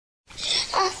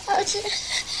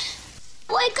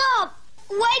Wake up!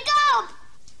 Wake up!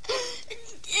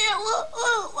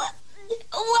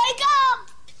 Wake up!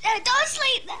 Don't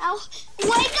sleep now.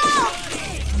 Wake up!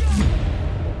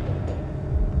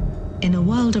 In a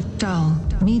world of dull,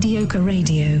 mediocre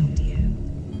radio,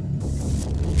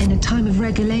 in a time of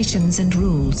regulations and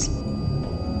rules,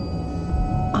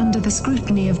 under the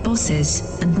scrutiny of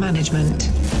bosses and management,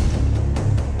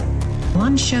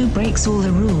 one show breaks all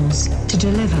the rules to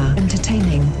deliver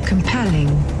entertaining, compelling,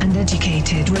 and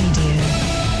educated radio,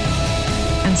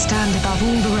 and stand above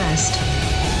all the rest.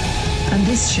 And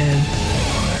this show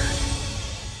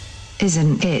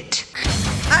isn't it.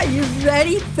 Are you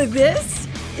ready for this?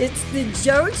 It's the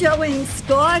JoJo and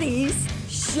Scotty's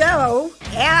show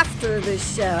after the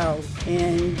show.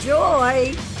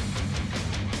 Enjoy.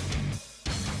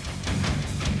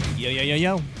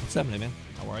 Yo. What's happening, man?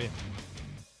 How are you?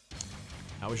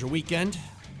 How was your weekend?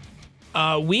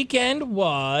 Weekend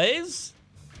was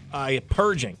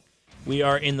purging. We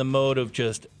are in the mode of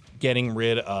just getting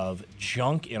rid of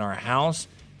junk in our house.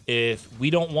 If we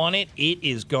don't want it, it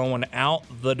is going out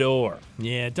the door.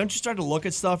 Yeah, don't you start to look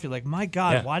at stuff? You're like, my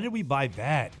God, Why did we buy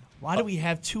that? Why do we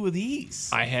have two of these?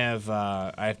 I have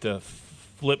to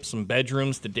flip some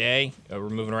bedrooms today. We're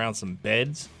moving around some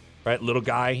beds. Right, little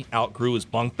guy outgrew his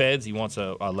bunk beds. He wants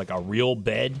a real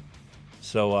bed.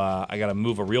 So I got to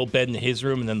move a real bed into his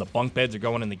room, and then the bunk beds are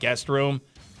going in the guest room.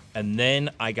 And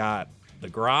then I got the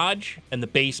garage and the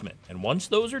basement. And once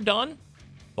those are done,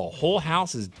 the whole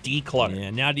house is decluttered.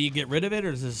 Yeah, now do you get rid of it, or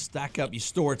does it stack up? You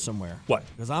store it somewhere? What?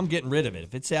 Because I'm getting rid of it.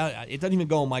 If it's out, it doesn't even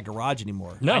go in my garage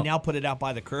anymore. No. I now put it out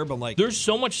by the curb. I'm like... There's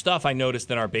so much stuff I noticed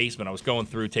in our basement. I was going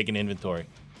through, taking inventory.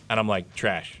 And I'm like,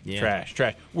 trash.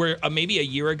 Where maybe a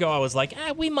year ago I was like,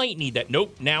 we might need that.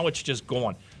 Nope, now it's just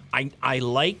gone. I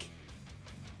like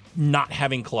not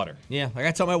having clutter. Yeah, like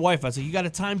I tell my wife, I was like, you got a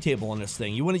timetable on this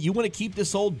thing. You want to keep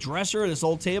this old dresser, this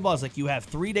old table? I was like, you have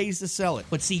 3 days to sell it.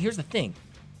 But see, here's the thing.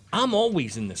 I'm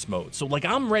always in this mode. So,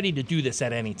 I'm ready to do this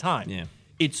at any time. Yeah.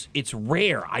 It's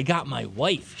rare. I got my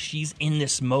wife. She's in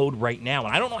this mode right now.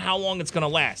 And I don't know how long it's going to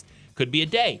last. Could be a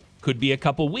day. Could be a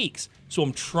couple weeks. So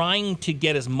I'm trying to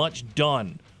get as much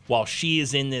done while she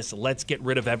is in this let's get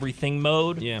rid of everything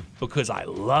mode. Yeah. Because I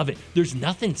love it. There's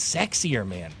nothing sexier,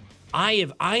 man.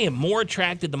 I am more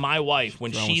attracted to my wife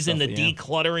when she's in the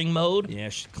decluttering mode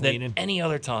she's cleaning than any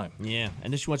other time. Yeah,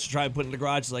 and then she wants to try and put it in the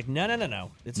garage. It's like, no.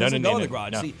 It doesn't go in the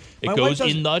garage. No. See, it goes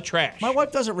in the trash. My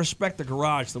wife doesn't respect the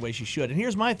garage the way she should. And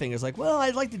here's my thing. It's like, well,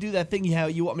 I'd like to do that thing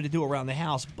you want me to do around the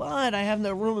house, but I have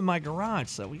no room in my garage,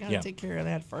 so we got to take care of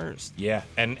that first. Yeah,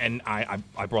 and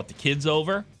I brought the kids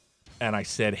over, and I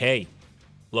said, hey,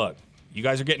 look, you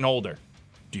guys are getting older.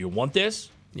 Do you want this?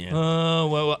 Yeah.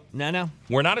 Well. No.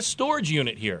 We're not a storage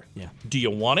unit here. Yeah. Do you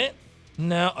want it?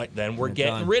 No. Then we're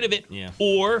getting rid of it. Yeah.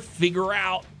 Or figure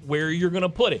out where you're going to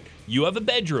put it. You have a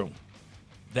bedroom.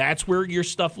 That's where your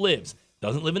stuff lives.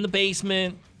 Doesn't live in the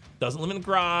basement. Doesn't live in the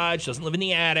garage. Doesn't live in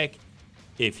the attic.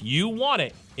 If you want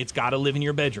it, it's got to live in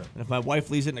your bedroom. And if my wife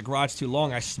leaves it in the garage too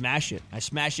long, I smash it. I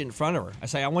smash it in front of her. I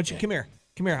say, I want you, come here.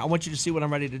 I want you to see what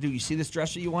I'm ready to do. You see this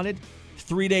dresser you wanted?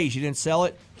 3 days, you didn't sell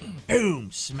it? Boom,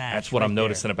 smash. That's what I'm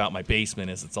noticing about my basement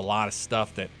is it's a lot of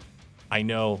stuff that I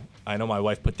know my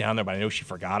wife put down there, but I know she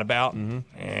forgot about. Mm-hmm.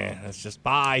 That's just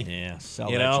bye. Yeah,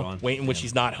 sell you that, know, John. waiting when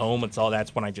she's not home. It's all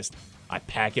that's when I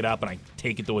pack it up and I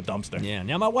take it to a dumpster. Yeah.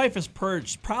 Now my wife has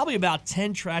purged probably about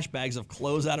 10 trash bags of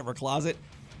clothes out of her closet.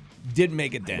 Didn't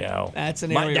make a dent. No. That's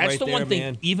an area that's right the there, one thing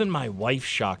man. even my wife's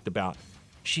shocked about.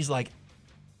 She's like,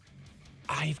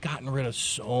 I've gotten rid of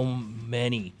so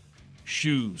many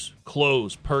shoes,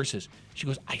 clothes, purses. She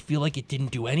goes, I feel like it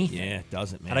didn't do anything. Yeah, it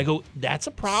doesn't, man. And I go, that's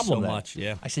a problem. So then. much,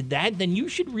 yeah. I said, Dad, then you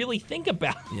should really think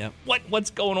about what's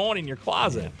going on in your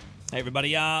closet. Yeah. Hey,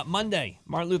 everybody, Monday,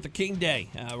 Martin Luther King Day.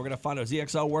 We're going to find our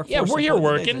ZXL workforce. Yeah, we're here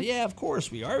working. Yeah, of course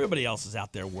we are. Everybody else is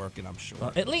out there working, I'm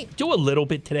sure. At least do a little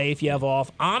bit today if you have off.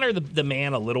 Honor the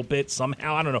man a little bit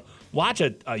somehow. I don't know. Watch a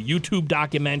YouTube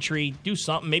documentary. Do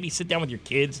something. Maybe sit down with your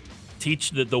kids.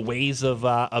 Teach the ways of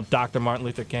Dr. Martin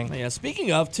Luther King. Yeah,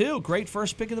 speaking of, too, great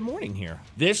first pick of the morning here.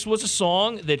 This was a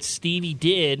song that Stevie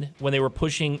did when they were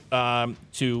pushing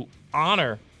to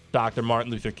honor Dr.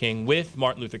 Martin Luther King with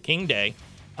Martin Luther King Day.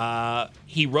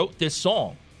 He wrote this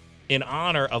song in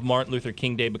honor of Martin Luther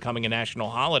King Day becoming a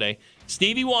national holiday.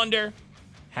 Stevie Wonder,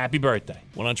 happy birthday.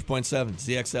 100.7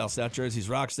 ZXL, South Jersey's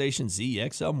rock station,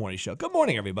 ZXL Morning Show. Good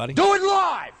morning, everybody. Do it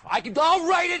live. I'll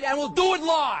write it and we'll do it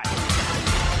live.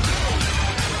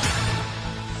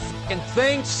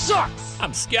 Thing sucks.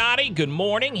 I'm Scotty. Good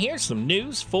morning. Here's some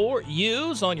news for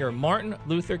yous on your Martin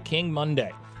Luther King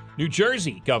Monday. New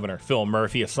Jersey Governor Phil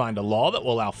Murphy has signed a law that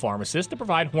will allow pharmacists to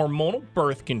provide hormonal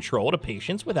birth control to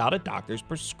patients without a doctor's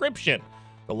prescription.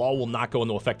 The law will not go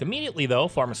into effect immediately, though.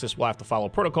 Pharmacists will have to follow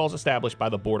protocols established by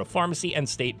the Board of Pharmacy and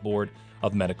State Board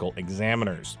of Medical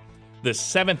Examiners. The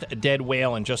seventh dead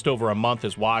whale in just over a month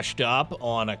is washed up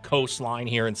on a coastline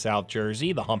here in South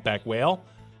Jersey. The humpback whale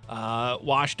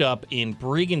washed up in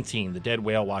Brigantine. The dead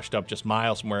whale washed up just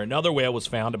miles from where another whale was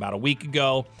found about a week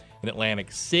ago in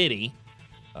Atlantic City.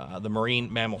 The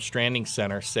Marine Mammal Stranding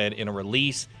Center said in a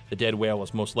release the dead whale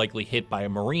was most likely hit by a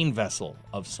marine vessel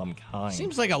of some kind.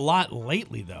 Seems like a lot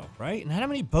lately, though, right? And how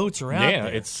many boats are out there? Yeah,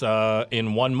 it's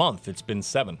in 1 month. It's been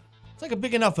 7. It's like a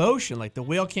big enough ocean. Like the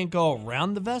whale can't go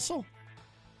around the vessel?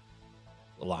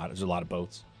 There's a lot of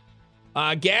boats.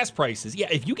 Gas prices. Yeah,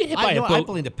 if you get hit by a boat. I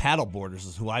blame the paddle boarders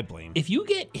is who I blame. If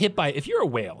you're a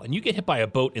whale and you get hit by a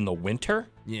boat in the winter,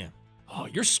 yeah. Oh,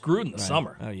 you're screwed in the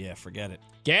summer. Oh, yeah, forget it.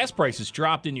 Gas prices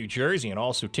dropped in New Jersey and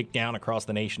also ticked down across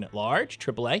the nation at large.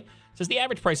 AAA says the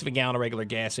average price of a gallon of regular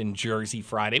gas in Jersey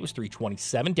Friday was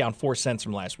 $3.27, down 4 cents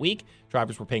from last week.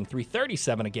 Drivers were paying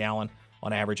 $3.37 a gallon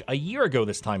on average a year ago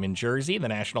this time in Jersey. The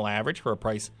national average for a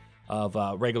price of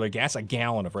regular gas, a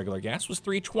gallon of regular gas, was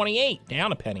 $3.28,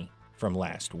 down a penny from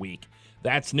last week.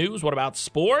 That's news. What about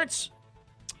sports?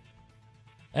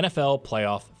 NFL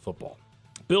playoff football.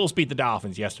 Bills beat the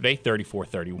Dolphins yesterday,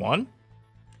 34-31.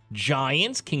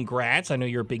 Giants, congrats. I know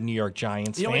you're a big New York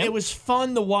Giants fan. It was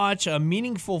fun to watch a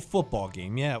meaningful football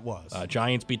game. Yeah, it was.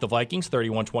 Giants beat the Vikings,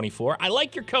 31-24. I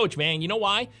like your coach, man. You know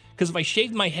why? Because if I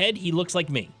shaved my head, he looks like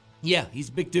me. Yeah, he's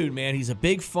a big dude, man. He's a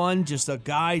big fun, just a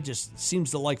guy, just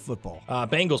seems to like football.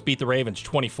 Bengals beat the Ravens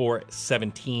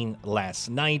 24-17 last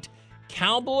night.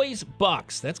 Cowboys,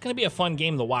 Bucks. That's going to be a fun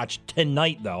game to watch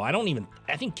tonight, though. I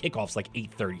think kickoff's like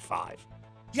 8:35.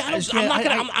 Yeah,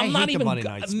 I'm not even. Monday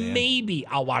nights, man. Maybe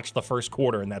I'll watch the first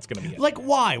quarter, and that's going to be it. Like,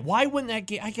 why? Why wouldn't that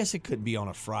game? I guess it could be on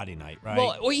a Friday night, right?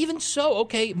 Well, or even so,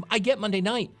 okay, I get Monday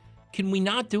night. Can we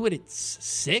not do it at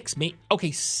 6?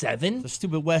 Maybe 7? The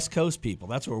stupid West Coast people.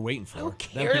 That's what we're waiting for. Who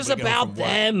cares about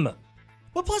them?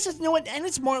 Well, plus,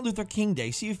 it's Martin Luther King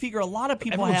Day, so you figure a lot of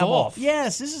people Everyone's have off.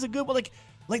 Yes, this is a good one.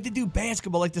 Like they do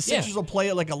basketball. Like the Sixers will play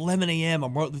at like 11 a.m.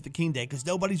 on Martin Luther King Day because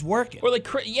nobody's working. Or like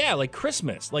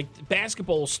Christmas. Like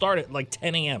basketball will start at like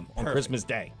 10 a.m. on Christmas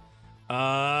Day.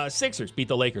 Sixers beat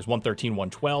the Lakers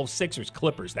 113-112. Sixers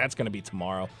Clippers. That's going to be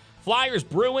tomorrow. Flyers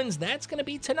Bruins. That's going to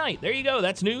be tonight. There you go.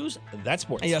 That's news. That's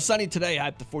sports. Yeah, sunny today. High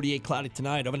up to 48. Cloudy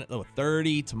tonight. Over at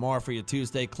 30 tomorrow for your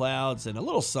Tuesday. Clouds and a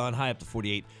little sun. High up to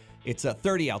 48. It's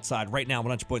 30 outside right now.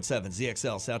 100.7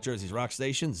 ZXL South Jersey's Rock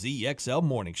Station. ZXL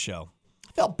Morning Show.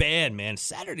 I felt bad, man.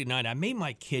 Saturday night, I made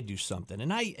my kid do something. And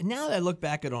now that I look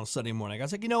back at it on Sunday morning, I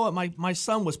was like, you know what? My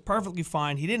son was perfectly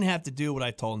fine. He didn't have to do what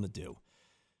I told him to do.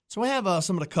 So I have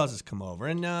some of the cousins come over,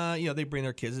 and they bring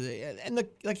their kids. And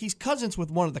he's cousins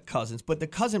with one of the cousins, but the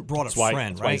cousin brought a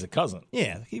friend, that's why he's a cousin.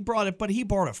 Yeah, he brought it, but he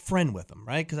brought a friend with him,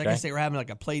 right? Because I guess they were having like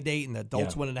a play date, and the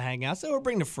adults wanted to hang out. So we're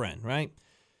bringing a friend, right?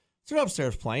 So we're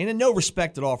upstairs playing, and no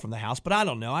respect at all from the house. But I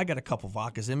don't know. I got a couple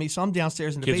vodkas in me, so I'm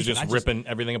downstairs in the basement. Kids are just ripping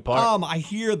everything apart. I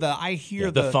hear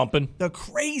the thumping, the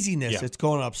craziness that's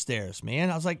going upstairs, man.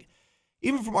 I was like,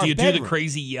 even from our bedroom. Do you do the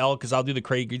crazy yell? Because I'll do the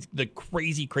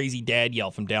crazy dad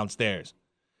yell from downstairs.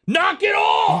 Knock it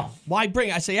off! Why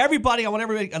I say everybody. I want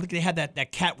everybody. I think they had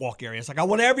that catwalk area. It's like I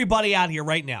want everybody out here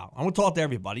right now. I want to talk to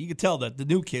everybody. You can tell that the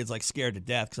new kid's like scared to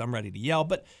death because I'm ready to yell,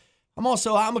 but.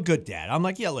 I'm a good dad. I'm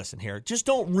like, yeah, listen here. Just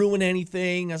don't ruin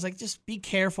anything. I was like, just be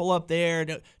careful up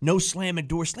there. No slamming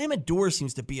doors. Slamming doors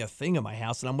seems to be a thing in my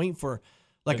house, and I'm waiting for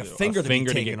like a finger to be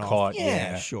taken get off. Caught.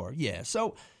 Yeah, sure. Yeah.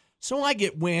 So I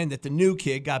get wind that the new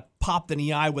kid got popped in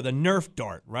the eye with a Nerf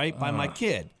dart, right, by my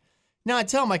kid. Now I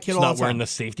tell my kid all the time. Not wearing the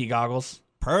safety goggles?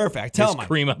 Perfect. Tell him.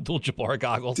 Kareem Abdul-Jabbar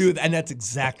goggles. Dude, and that's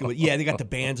exactly what. Yeah, they got the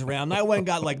bands around. And I went and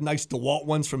got like nice DeWalt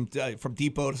ones from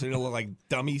Depot so they don't look like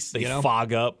dummies. They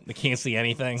fog up. They can't see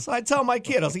anything. So I tell my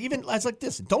kid, I was like,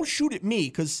 listen, don't shoot at me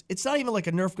because it's not even like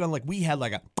a Nerf gun like we had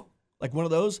like one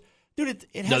of those. Dude,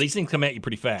 it has, no, these things come at you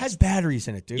pretty fast. Has batteries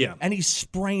in it, dude. Yeah. And he's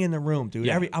spraying the room, dude.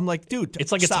 Yeah. I'm like, dude,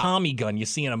 it's like stop. a Tommy gun you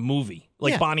see in a movie,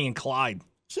 like Bonnie and Clyde.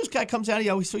 So this guy comes out,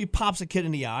 so he pops a kid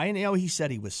in the eye, and he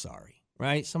said he was sorry,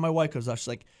 right? So my wife goes up, she's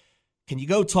like, can you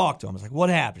go talk to him? I was like, what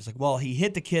happened? He's like, well, he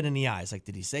hit the kid in the eye. I was like,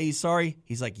 did he say he's sorry?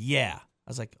 He's like, yeah. I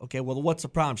was like, okay, well, what's the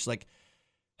problem? She's like,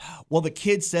 well, the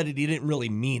kid said it. He didn't really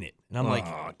mean it. And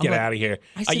I'm get out of here.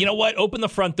 Said, you know what? Open the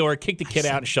front door, kick the kid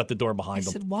out, and shut the door behind him.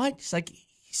 I said, what? She's like,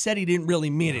 He said he didn't really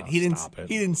mean it. He didn't. Stop it.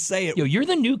 He didn't say it. Yo, you're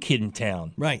the new kid in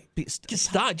town. Right. Just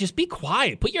stop. Just be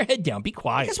quiet. Put your head down. Be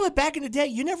quiet. Guess what? Back in the day,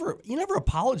 you never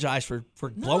apologized for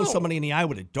blowing somebody in the eye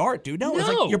with a dart, dude. No, it's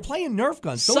like you're playing Nerf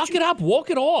guns. Suck it up. Walk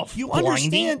it off. You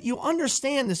blinding.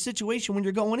 understand the situation when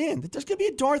you're going in. That there's going to be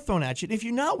a dart thrown at you. And if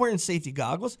you're not wearing safety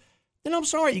goggles, then I'm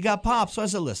sorry, you got popped. So I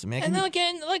said, listen, man. And then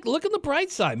again, like, look on the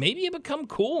bright side. Maybe you become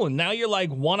cool, and now you're like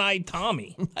one-eyed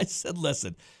Tommy. I said,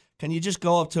 listen, can you just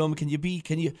go up to him? Can you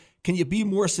be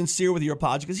more sincere with your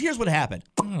apology? Because here's what happened.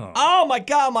 Oh my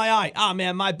God, my eye. Oh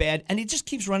man, my bad. And he just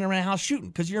keeps running around the house shooting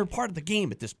because you're a part of the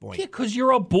game at this point. Yeah, because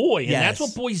you're a boy, and Yes. that's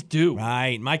what boys do.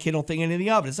 Right. My kid don't think anything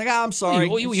of it. It's like, I'm sorry.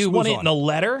 You want it in a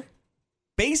letter?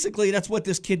 Basically, that's what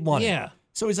this kid wanted. Yeah.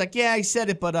 So he's like, yeah, he said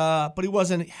it, but he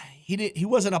wasn't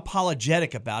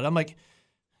apologetic about it. I'm like,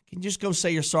 can you just go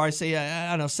say you're sorry? Say,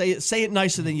 I don't know, say it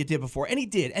nicer than you did before. And he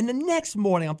did. And the next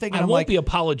morning, I'm thinking, I won't be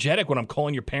apologetic when I'm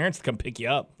calling your parents to come pick you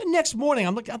up. The next morning,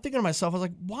 I'm thinking to myself, I was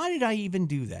like, why did I even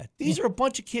do that? These are a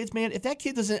bunch of kids, man. If that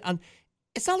kid doesn't,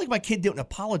 it's not like my kid didn't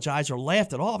apologize or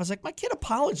laughed it off. It's like, my kid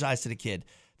apologized to the kid.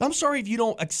 I'm sorry if you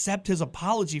don't accept his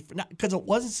apology because it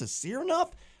wasn't sincere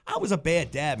enough. I was a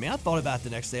bad dad, man. I thought about it the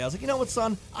next day. I was like, you know what,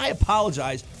 son? I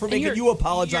apologize for making you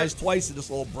apologize twice to this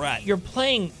little brat. You're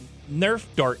playing Nerf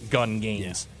dart gun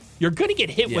games. Yeah. You're going to get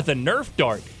hit with a Nerf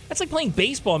dart. That's like playing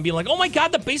baseball and being like, oh, my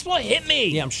God, the baseball hit me.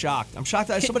 Yeah, I'm shocked. I'm shocked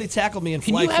that somebody tackled me in flag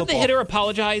football. Can you have football. the hitter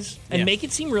apologize and make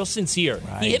it seem real sincere?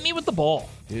 Right. He hit me with the ball.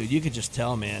 Dude, you could just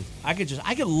tell, man. I could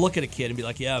look at a kid and be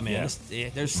like, yeah, man,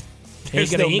 there's he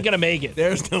ain't gonna make it.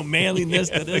 There's no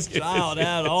manliness to this child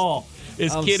at all.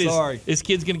 His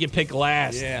kid's gonna get picked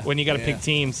last when you got to pick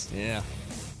teams. Yeah.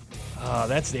 Oh,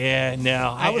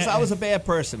 no. I was a bad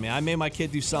person, man. I made my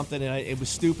kid do something, and it was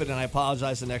stupid, and I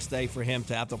apologized the next day for him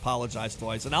to have to apologize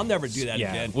twice, and I'll never do that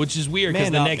again. Which is weird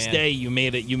because the next day you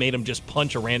made him just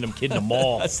punch a random kid in the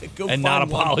mall and not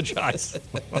apologize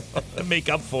to make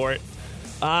up for it.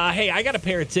 Hey, I got a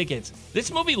pair of tickets.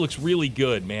 This movie looks really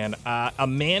good, man. A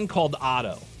Man Called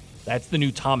Otto. That's the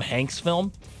new Tom Hanks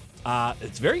film.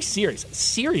 It's very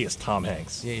serious Tom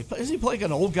Hanks. Yeah, does he play like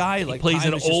an old guy? He plays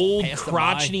an old,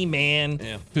 crotchety man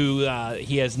who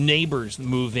he has neighbors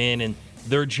move in, and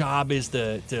their job is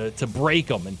to break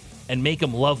him and make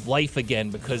him love life again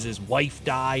because his wife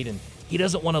died, and he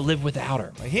doesn't want to live without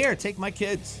her. Here, take my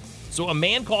kids. So A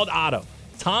Man Called Otto,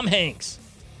 Tom Hanks.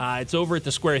 It's over at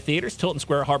the Square Theaters, Tilton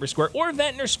Square, Harbor Square, or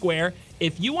Ventnor Square.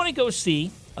 If you want to go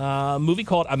see a movie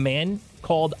called A Man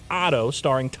Called Otto,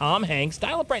 starring Tom Hanks,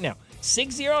 dial up right now.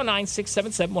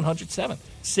 609-677-107.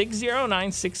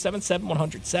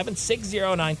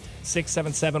 609-677-107.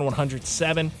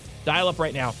 609-677-107. Dial up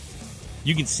right now.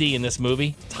 You can see in this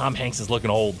movie, Tom Hanks is looking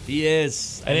old. He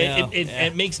is. And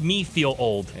it makes me feel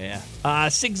old. Yeah.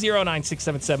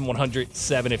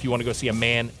 609-677-107 if you want to go see A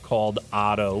Man Called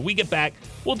Otto. We get back,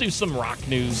 we'll do some rock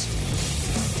news.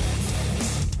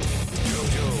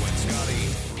 JoJo and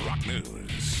Scotty, rock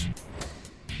news.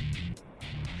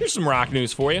 Here's some rock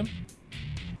news for you. Do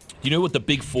you know what the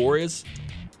Big Four is?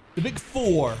 The Big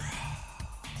Four.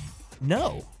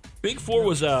 No. Big Four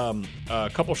was a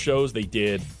couple shows they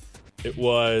did. It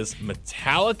was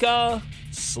Metallica,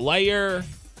 Slayer,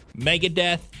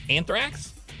 Megadeth,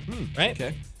 Anthrax, right?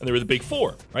 Okay. And they were the Big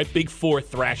Four, right? Big Four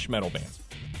thrash metal bands.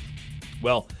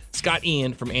 Well, Scott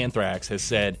Ian from Anthrax has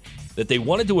said that they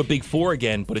want to do a Big Four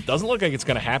again, but it doesn't look like it's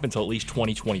going to happen until at least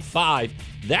 2025.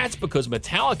 That's because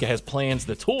Metallica has plans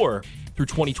to tour through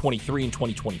 2023 and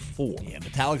 2024. Yeah,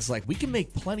 Metallica's like, we can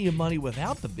make plenty of money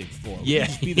without the Big Four. We Yeah. can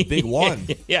just be the big one.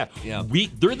 Yeah.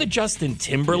 They're the Justin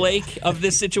Timberlake of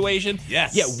this situation.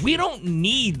 Yes. Yeah, we don't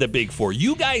need the Big Four.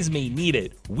 You guys may need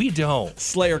it. We don't.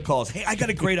 Slayer calls, hey, I got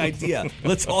a great idea.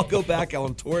 Let's all go back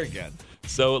on tour again.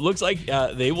 So it looks like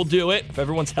they will do it. If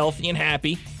everyone's healthy and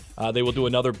happy, they will do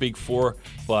another Big Four,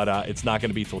 but it's not going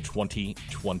to be until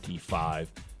 2025,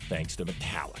 thanks to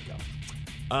Metallica.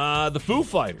 The Foo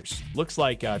Fighters. Looks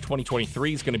like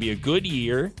 2023 is going to be a good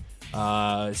year.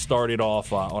 Started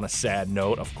off on a sad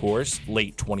note, of course.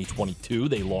 Late 2022,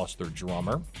 they lost their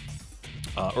drummer.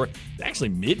 Or actually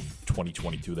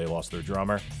mid-2022, they lost their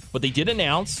drummer. But they did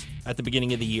announce at the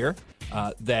beginning of the year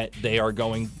that they are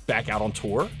going back out on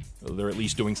tour. They're at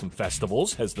least doing some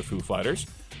festivals as the Foo Fighters.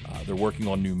 They're working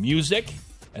on new music,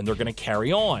 and they're going to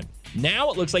carry on. Now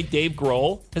it looks like Dave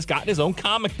Grohl has gotten his own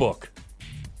comic book.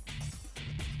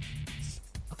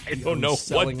 I don't know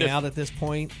selling out at this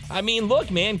point. I mean,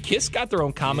 look, man, Kiss got their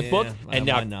own comic book, and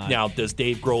now does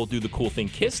Dave Grohl do the cool thing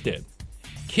Kiss did?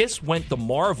 Kiss went to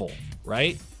Marvel,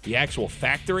 right? The actual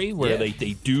factory where they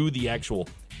do the actual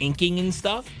inking and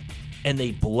stuff, and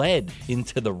they bled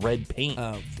into the red paint.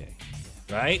 Okay.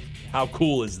 right? How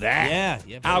cool is that?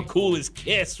 Yeah, How very cool is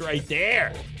Kiss right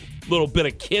there? Little bit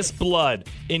of Kiss blood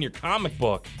in your comic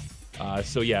book.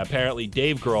 So yeah, apparently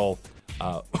Dave Grohl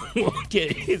will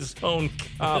get his own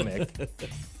comic.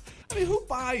 I mean, who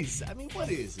buys? I mean, what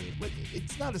is it?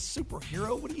 It's not a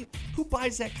superhero. Who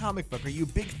buys that comic book? Are you a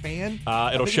big fan?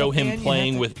 It'll show him fan?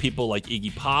 playing with people like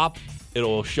Iggy Pop.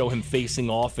 It'll show him facing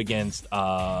off against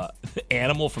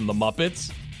Animal from the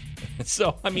Muppets.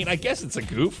 So, I mean, I guess it's a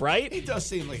goof, right? It does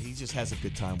seem like he just has a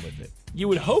good time with it. You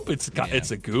would hope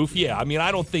it's a goof. Yeah, I mean,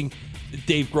 I don't think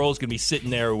Dave Grohl's going to be sitting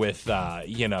there with,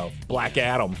 Black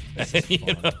Adam,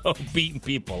 beating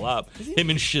people up.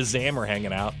 Him and Shazam are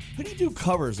hanging out. Who do you do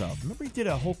covers of? Remember he did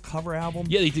a whole cover album?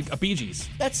 Yeah, they did a Bee Gees.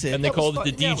 That's it. And they That called was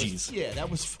it the fun. DGs. That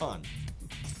was fun.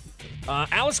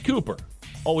 Alice Cooper.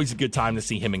 Always a good time to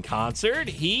see him in concert.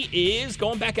 He is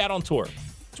going back out on tour.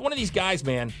 It's one of these guys,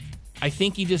 man. I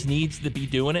think he just needs to be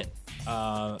doing it.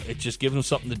 It just gives him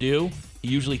something to do. He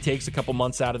usually takes a couple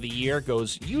months out of the year,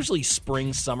 goes usually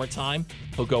spring, summertime.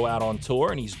 He'll go out on tour,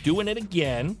 and he's doing it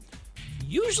again.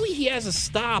 Usually he has a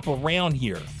stop around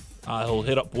here. He'll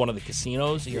hit up one of the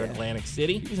casinos here in Atlantic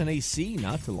City. He was in AC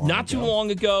not too long Not too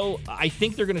long ago. I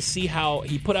think they're going to see how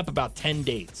he put up about 10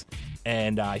 dates,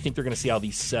 and I think they're going to see how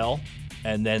these sell,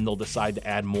 and then they'll decide to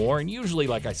add more. And usually,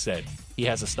 like I said, he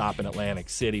has a stop in Atlantic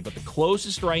City. But the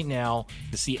closest right now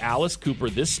to see Alice Cooper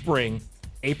this spring,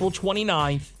 April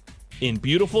 29th, in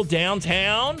beautiful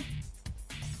downtown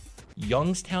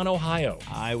Youngstown, Ohio.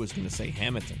 I was going to say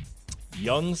Hamilton.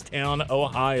 Youngstown,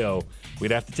 Ohio.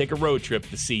 We'd have to take a road trip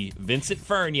to see Vincent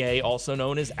Fernier, also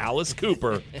known as Alice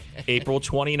Cooper, April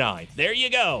 29th. There you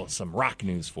go. Some rock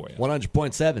news for you.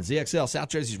 100.7 ZXL, South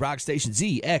Jersey's rock station,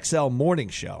 ZXL Morning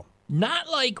Show. Not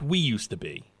like we used to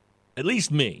be. At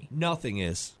least me. Nothing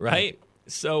is. Right?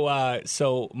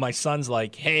 So my son's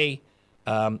like, hey,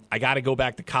 I got to go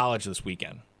back to college this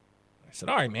weekend. I said,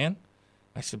 all right, man.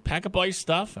 I said, pack up all your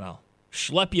stuff, and I'll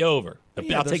schlep you over.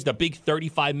 I'll take the big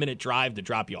 35-minute drive to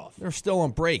drop you off. They're still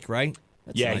on break, right?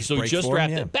 That's a nice so he break just for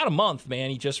wrapped him, up. About a month, man.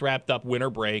 He just wrapped up winter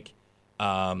break.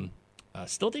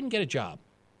 Still didn't get a job.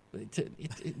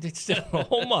 It's still a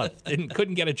whole month.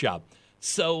 Couldn't get a job.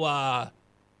 So I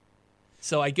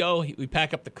go. We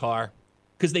pack up the car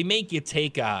because they make you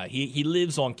take. He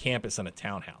lives on campus in a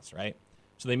townhouse, right?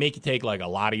 So they make you take like a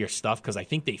lot of your stuff because I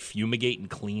think they fumigate and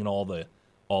clean all the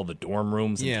dorm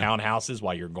rooms and townhouses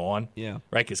while you're gone. Yeah.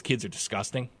 Right? Because kids are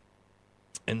disgusting.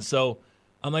 And so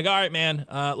I'm like, all right, man,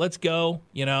 let's go,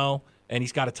 And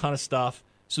he's got a ton of stuff.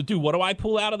 So, dude, what do I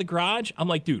pull out of the garage? I'm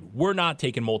like, dude, we're not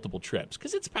taking multiple trips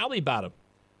because it's probably about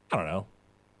a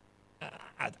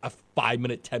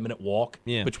 5-minute, 10-minute walk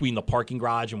between the parking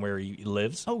garage and where he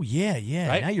lives. Oh, yeah.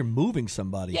 Right? Now you're moving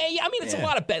somebody. Yeah. I mean, it's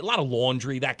a lot of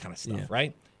laundry, that kind of stuff,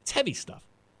 right? It's heavy stuff.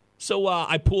 So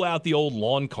I pull out the old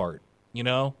lawn cart.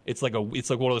 It's like one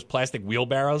of those plastic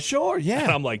wheelbarrows. Sure, yeah.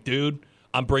 And I'm like, dude,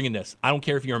 I'm bringing this. I don't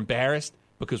care if you're embarrassed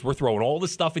because we're throwing all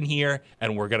this stuff in here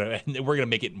and we're gonna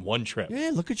make it in one trip.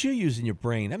 Yeah, look at you using your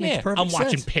brain. That makes perfect sense. I'm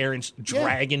watching parents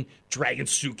dragging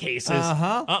suitcases.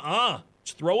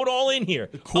 Just throw it all in here.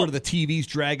 The cord of the TV's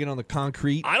dragging on the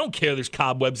concrete. I don't care. There's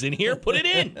cobwebs in here. Put it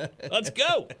in. Let's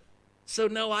go. So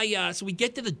so we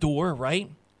get to the door, right?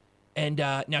 And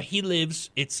now he lives.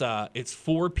 It's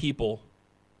 4 people.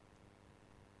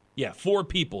 Yeah, 4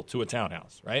 people to a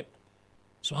townhouse, right?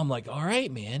 So I'm like, all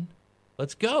right, man,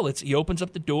 let's go. He opens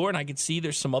up the door, and I can see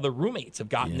there's some other roommates have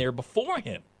gotten there before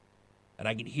him. And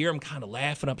I can hear him kind of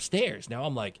laughing upstairs. Now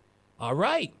I'm like, all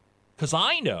right, because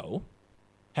I know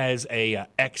has a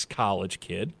ex-college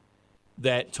kid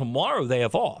that tomorrow they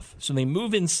have off. So they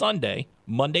move in Sunday.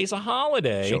 Monday's a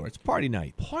holiday. Sure, it's party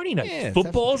night. Yeah,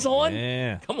 football's on?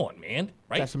 Yeah. Come on, man.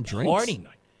 Right? Got some drinks. Party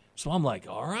night. So I'm like,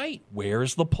 all right,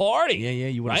 where's the party? Yeah,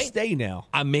 you want to stay now.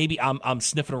 I'm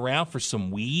sniffing around for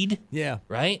some weed. Yeah.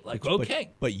 Right? Like,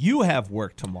 okay. But you have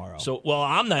work tomorrow. So,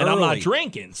 I'm not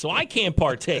drinking, so I can't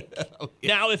partake.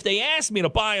 Now, if they ask me to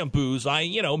buy them booze,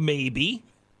 maybe.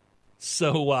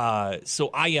 So I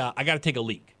got to take a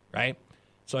leak, right?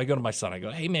 So I go to my son. I go,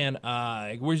 hey, man,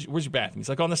 where's your bathroom? He's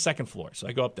like, on the 2nd floor. So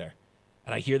I go up there.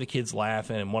 And I hear the kids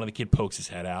laughing, and one of the kid pokes his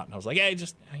head out. And I was like, hey,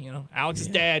 just, Alex's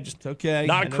dad. Just okay.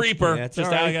 Not a creeper. It's just,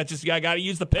 right. I got to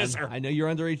use the pisser. I know you're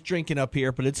underage drinking up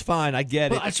here, but it's fine. I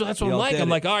get it. So that's what I'm like. I'm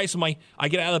like, all right, so I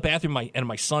get out of the bathroom, and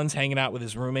my son's hanging out with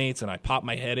his roommates, and I pop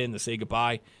my head in to say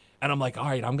goodbye. And I'm like, all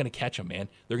right, I'm going to catch them, man.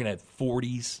 They're going to have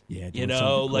 40s.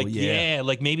 Yeah.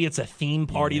 Like maybe it's a theme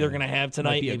party they're going to have tonight.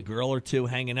 Might be a girl or two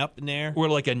hanging up in there. Or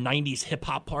like a 90s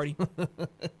hip-hop party.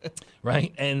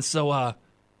 Right? And so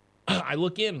I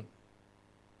look in.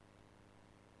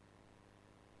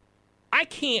 I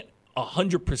can't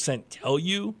 100% tell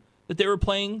you that they were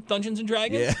playing Dungeons and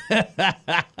Dragons. Yeah.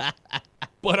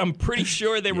 But I'm pretty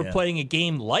sure they were playing a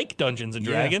game like Dungeons and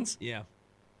Dragons. Yeah.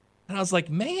 And I was like,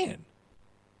 man,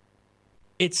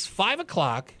 it's 5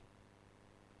 o'clock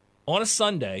on a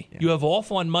Sunday. Yeah. You have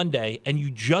off on Monday, and you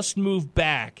just moved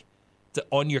back to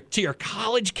your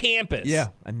college campus. Yeah,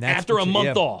 and that's after a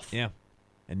month off. Yeah,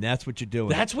 and that's what you're doing.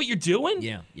 That's what you're doing.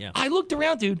 Yeah, yeah. I looked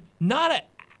around, dude. Not a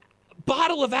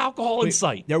bottle of alcohol in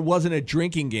sight. There wasn't a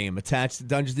drinking game attached to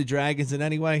Dungeons and Dragons in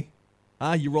any way.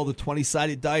 You roll the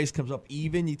 20-sided dice, comes up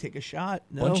even, you take a shot.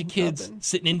 No, bunch of kids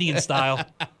sitting Indian style,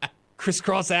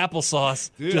 crisscross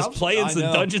applesauce, dude, just playing some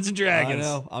Dungeons and Dragons. I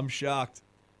know. I'm shocked.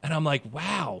 And I'm like,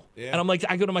 wow. Yeah. And I'm like,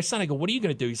 I go to my son, I go, what are you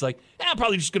going to do? He's like, I'm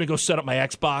probably just going to go set up my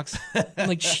Xbox. I'm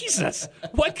like, Jesus,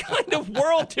 what kind of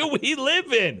world do we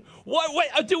live in?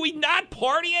 What do we not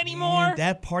party anymore? Man,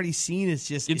 that party scene is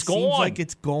just, it's gone. Seems like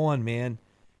it's gone, man.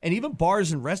 And even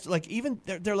bars and restaurants, like even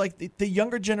they're like the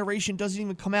younger generation doesn't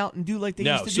even come out and do like they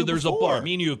used to do so there's before. A bar.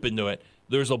 Me and you have been to it.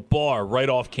 There's a bar right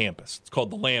off campus. It's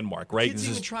called the Landmark, right? Kids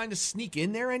even trying to sneak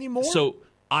in there anymore? So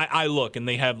I look, and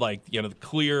they have like, the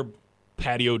clear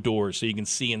patio doors so you can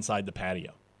see inside the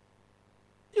patio.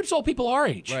 Dude, it's all people our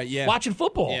age, right? Yeah, watching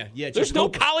football. Yeah. There's no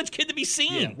college kid to be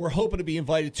seen. Yeah, we're hoping to be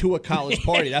invited to a college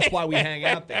party. That's why we hang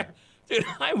out there. Dude,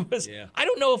 I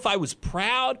don't know if I was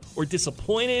proud or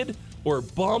disappointed or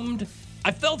bummed.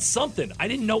 I felt something. I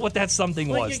didn't know what that something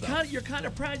was. You're kind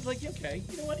of proud. Like, okay,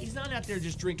 you know what? He's not out there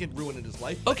just drinking, ruining his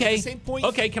life. Okay. At the same point.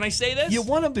 Okay, can I say this? You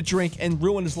want him to drink and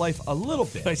ruin his life a little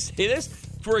bit. Can I say this?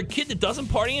 For a kid that doesn't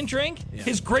party and drink,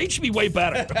 his grade should be way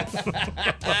better.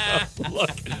 Look,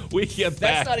 we get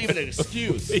back. That's not even an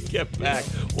excuse. We get back.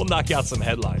 We'll knock out some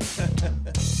headlines.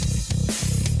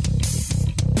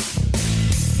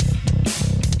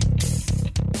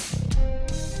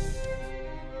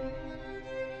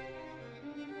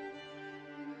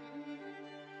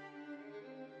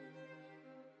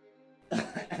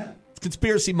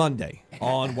 Conspiracy Monday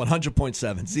on 100.7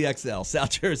 ZXL, South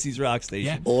Jersey's rock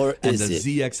station. Yeah. Or and is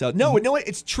the it? ZXL. No, you know what?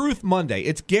 It's Truth Monday.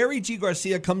 It's Gary G.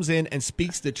 Garcia comes in and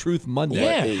speaks the Truth Monday.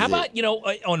 Yeah. How about,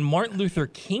 on Martin Luther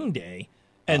King Day,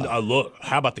 and look,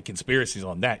 how about the conspiracies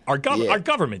on that? Our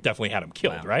government definitely had him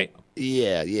killed, right?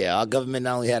 Yeah. Our government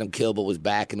not only had him killed, but was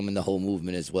backing him in the whole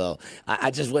movement as well.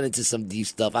 I just went into some deep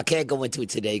stuff. I can't go into it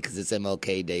today because it's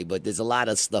MLK Day, but there's a lot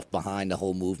of stuff behind the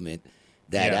whole movement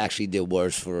that actually did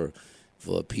worse for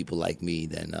people like me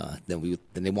than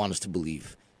they want us to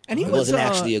believe. And it wasn't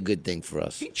actually a good thing for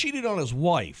us. He cheated on his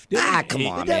wife. Come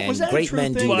on, man. Was that Great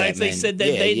men do that, They said that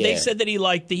they said that he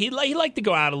liked to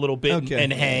go out a little bit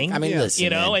and hang. I mean,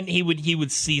 listen, man. and he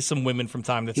would see some women from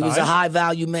time to time. He was a high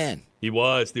value man. He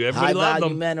was. Dude, everybody loved him. High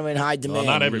value men are in high demand. Well,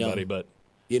 not everybody, but.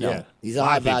 He's a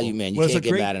high-value man. You can't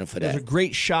get mad at him for that. There's a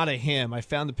great shot of him. I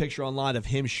found the picture online of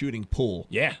him shooting pool.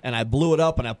 Yeah. And I blew it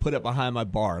up, and I put it behind my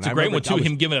bar. It's a great one, too,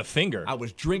 him giving a finger. I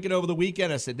was drinking over the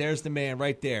weekend. I said, there's the man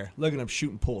right there. Look at him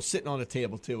shooting pool, sitting on the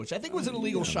table, too, which I think was an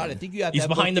illegal shot. I think you have He's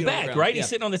behind the back, right? He's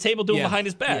sitting on the table doing behind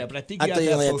his back. Yeah, but I think you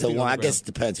only have to one. I guess it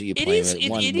depends who you're playing with.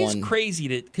 It is crazy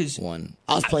because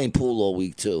I was playing pool all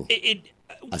week, too.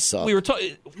 I suck. We were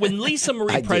talking when Lisa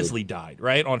Marie Presley died,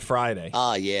 right, on Friday.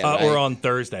 Oh, yeah, right. Or on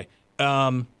Thursday.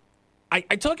 I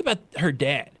talk about her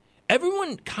dad.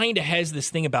 Everyone kind of has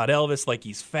this thing about Elvis, like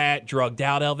he's fat, drugged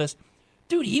out Elvis.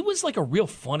 Dude, he was like a real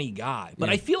funny guy. But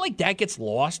I feel like that gets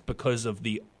lost because of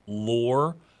the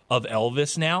lore of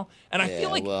Elvis now. And I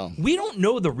feel like we don't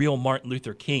know the real Martin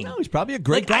Luther King. No, he's probably a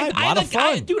great guy. A lot of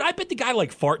fun. Dude, I bet the guy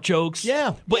like fart jokes.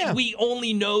 Yeah. But we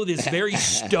only know this very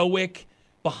stoic,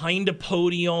 behind a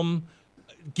podium,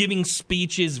 giving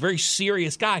speeches, very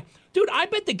serious guy. Dude, I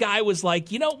bet the guy was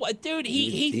like, you know what, dude?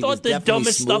 He thought the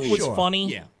dumbest stuff was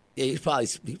funny. Yeah, he's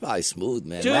probably smooth,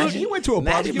 man. Dude, he went to a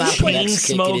barbecue. chain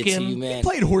smoking. He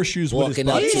played horseshoes with his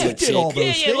buddies. He did all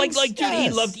those things.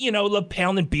 Dude, he loved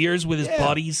pounding beers with his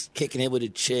buddies. Kicking it with a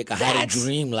chick. I had a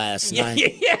dream last night.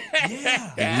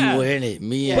 Yeah. And you were in it,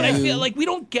 me and But you. I feel like we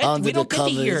don't get to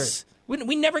hear.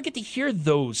 We never get to hear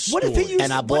those stories.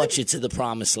 And I brought you to the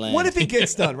promised land. What if he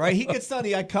gets done, right? He gets done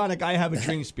the iconic I have a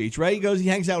dream speech, right? He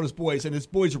hangs out with his boys, and his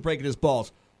boys are breaking his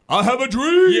balls. I have a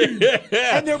dream! Yeah.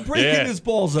 And they're breaking his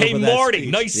balls over that Marty,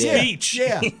 speech. nice speech.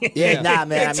 Yeah, nah,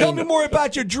 man. Hey, tell me more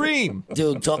about your dream.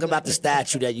 Dude, talking about the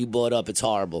statue that you brought up, it's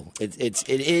horrible. It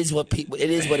is what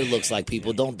it looks like,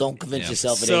 people. Don't convince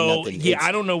yourself it ain't nothing.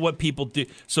 I don't know what people do.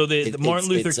 So the Martin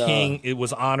Luther King it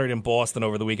was honored in Boston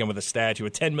over the weekend with a statue,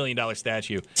 a $10 million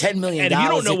statue. $10 million. And if you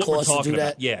don't know what we're talking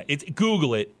about,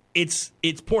 Google it. It's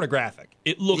pornographic.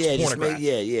 It looks pornographic.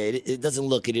 It doesn't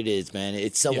look it. It is, man.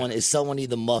 It's someone. It's someone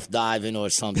either muff diving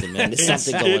or something, man. There's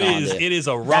something going on there. It is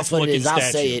a That's rough what it looking is. I'll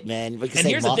statue. say it, man. We can And say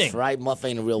here's the muff, thing. right? Muff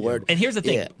ain't a real word. And here's the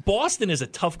thing. Yeah. Boston is a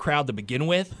tough crowd to begin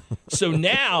with. So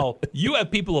now you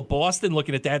have people of Boston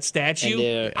looking at that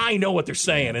statue. I know what they're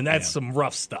saying, and that's some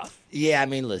rough stuff. Yeah, I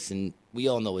mean, listen, we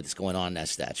all know what's going on in that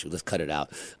statue. Let's cut it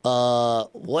out.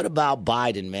 What about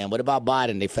Biden, man? What about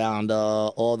Biden? They found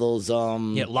all those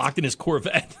locked in his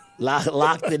Corvette.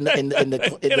 Locked in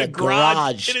the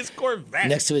garage in his Corvette.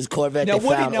 next to his Corvette. Now, they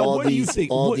found what do you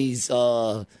think? all these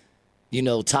top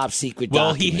secret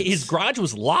Well, documents. his garage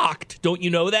was locked. Don't you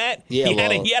know that? Yeah,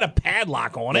 he had a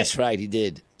padlock on it. That's right, he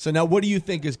did. So now, what do you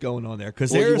think is going on there?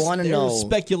 Because Well, you there's wanna know-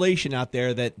 speculation out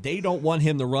there that they don't want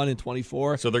him to run in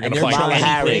 24. So they're and gonna find Kamala trying to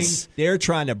Harris. They're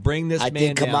trying to bring this I man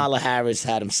think down. Kamala Harris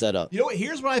had him set up. You know what?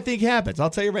 Here's what I think happens. I'll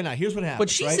tell you right now. Here's what happens. But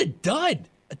she's right? a dud.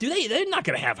 They're not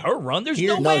going to have her run. There's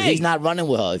no No, way. he's not running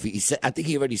with her. I think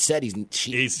he already said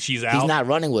she's out. He's not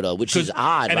running with her, which is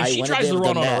odd, and right? if she When have tries they to ever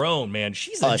run done on that? her own, man,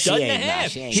 she's Oh, a she dud and a ain't, nah,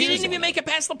 half. she ain't. She She's didn't even on make it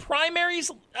past the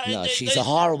primaries. No, she's a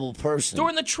horrible person.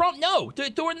 During the Trump,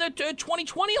 during the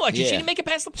 2020 election, Yeah. she didn't make it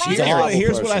past the She's primaries. a horrible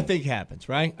Here's what I person. think happens,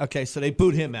 right? Okay, so they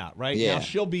boot him out, right? Yeah. Now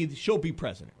she'll be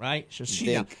president, right?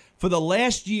 Think. For the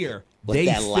last year, With they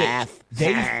that laugh.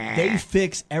 they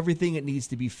fix everything that needs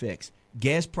to be fixed.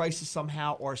 Gas prices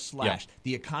somehow are slashed. Yeah.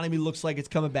 The economy looks like it's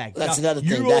coming back. That's Now, another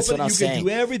thing. you're That's open, what I'm you saying. can do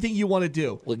everything you want to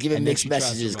do. We're giving And then mixed she tries to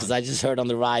messages run. because I just heard on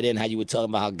the ride in how you were talking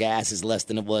about how gas is less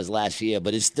than it was last year,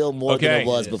 but it's still more than it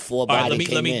was before All right, Biden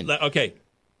came in. Okay.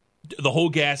 The whole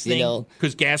gas You thing, know?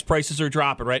 because gas prices are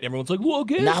dropping, right? Everyone's like, well,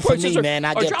 gas Not for prices me, are, man.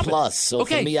 I are get dropping. plus. So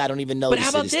okay. for me, I don't even But notice how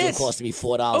it. about It still this? costing me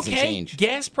 $4 and Okay, change.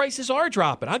 gas prices are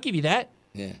dropping. I'll give you that.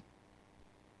 Yeah.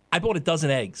 I bought a dozen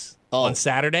eggs Oh. on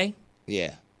Saturday.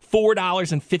 Yeah.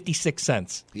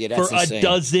 $4.56 Yeah, that's for insane. a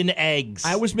dozen eggs.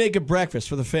 I was making breakfast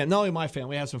for the family. Not only my family,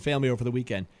 we had some family over the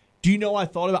weekend. Do you know what I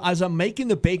thought about as I'm making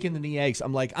the bacon and the eggs?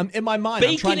 I'm like, I'm in my mind.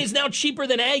 Bacon is now cheaper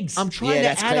than eggs. I'm trying Yeah, to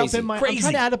that's add crazy. up in my. I'm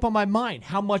trying to add up on my mind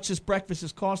how much this breakfast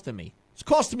is costing me. It's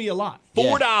costing me a lot.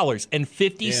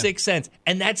 $4.56,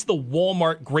 and that's the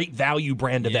Walmart Great Value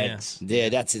brand of eggs. Yeah,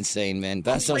 that's insane, man.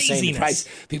 That's what I'm saying. The Craziness.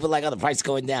 price. People are like, the price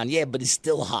going down. Yeah, but it's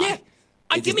still high.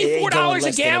 Yeah, give It me ain't going $4 a less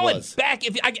than it gallon. was. Back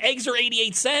if eggs are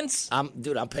 88 cents. I'm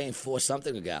paying $4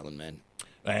 something a gallon, man.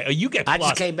 You get I plus.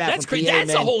 just came back That's from crazy. PA,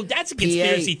 That's a man. whole. That's a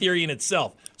conspiracy PA. theory in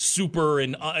itself. Super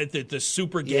and the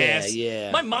super gas. Yeah.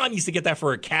 My mom used to get that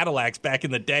for her Cadillacs back in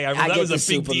the day. I I remember that get was the a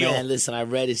big super, deal. man. Listen, I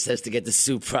read it says to get the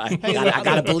soup right. I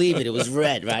gotta believe it. It was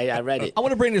red, right? I read it. I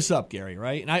want to bring this up, Gary.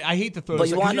 Right? And I hate to throw. But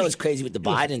this you up, want to know 'cause what's crazy with the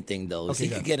Biden thing, though? Is Okay, he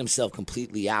go could ahead. get himself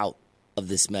completely out of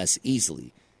this mess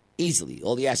easily. Easily.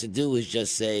 All he has to do is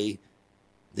just say,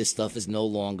 this stuff is no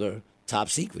longer top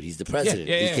secret. He's the president.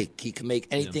 yeah. He can make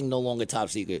anything no longer top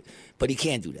secret. But he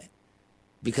can't do that.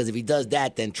 Because if he does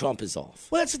that, then Trump is off.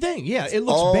 Well, that's the thing. Yeah, it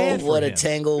looks Oh, bad for what him. a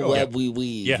tangled Go ahead. web we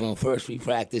weave Yeah. when first we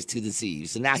practice to deceive.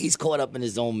 So now he's caught up in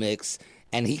his own mix,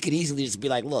 and he could easily just be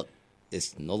like, look,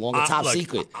 it's no longer top Look,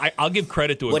 secret. I'll give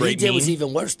credit to a What he great did meme. was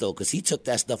even worse, though, because he took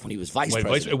that stuff when he was vice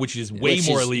president. Which is way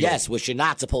more illegal. Yes, which you're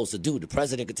not supposed to do. The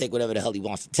president can take whatever the hell he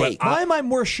wants to But take. Why am I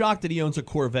more shocked that he owns a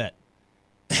Corvette?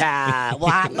 Well,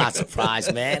 I'm not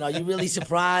surprised, man. Are you really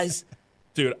surprised?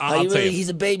 Dude, Are I'll you tell really? you. He's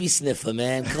a baby sniffer,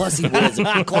 man. Of course he wears.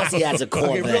 Of course he has a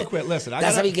Corvette. real quick, listen,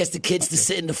 That's how he gets the kids to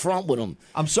sit in the front with him.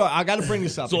 I'm sorry. I got to bring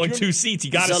this up. It's only If you're- 2 seats.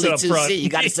 You got to It's sit only up two front. seats. You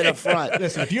got to sit up front.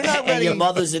 Listen, if you're not And ready, your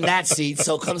mother's in that seat,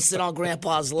 so come sit on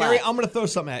Grandpa's lap. Gary, I'm going to throw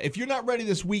something at you. If you're not ready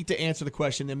this week to answer the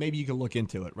question, then maybe you can look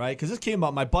into it, right? Because this came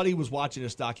up. My buddy was watching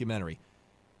this documentary.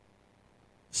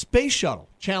 Space Shuttle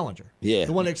Challenger. Yeah.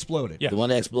 The one that exploded. Yeah. The one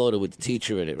that exploded with the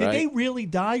teacher in it, Did right? they really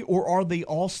die, or are they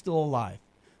all still alive?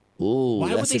 Ooh, Why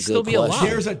would that's they a good still be question. alive?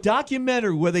 There's a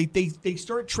documentary where they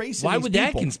start tracing Why these would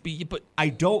people. that be? But I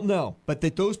don't know. But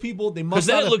that those people, they must because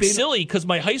then not it have looks been. silly because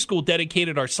my high school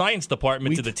dedicated our science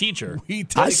department to the teacher.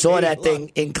 I saw that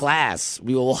thing in class.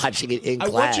 We were watching it in I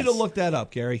class. want you to look that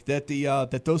up, Gary. That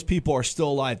that those people are still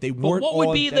alive. They But weren't. what would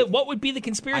on be that- what would be the I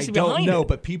conspiracy don't behind know, it?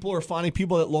 but people are finding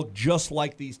people that look just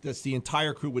like these. That's the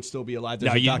entire crew would still be alive.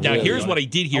 There's Now, a documentary here's on what it. I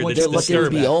did hear want that's you to They're look looking to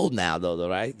disturbing. be old now, though,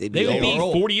 right? They'd They would be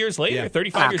old. 40 years later, Yeah.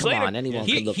 35 years come later. on, anyone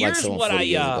could look like Here's someone what 40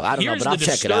 years ago. I don't know, here's but I'll the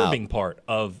check it out. disturbing part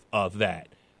of that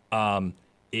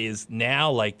is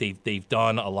now like they've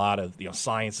done a lot of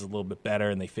science is a little bit better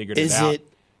and they figured Is it out. it?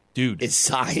 Dude, Is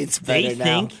science they better now?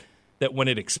 think that when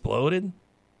it exploded,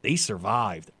 they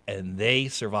survived, and they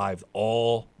survived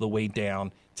all the way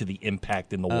down to the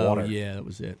impact in the Oh, water. yeah, that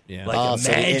was it. Yeah. Like,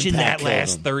 so the imagine impact that killed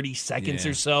last him. 30 seconds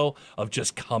Yeah. or so of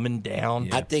just coming down.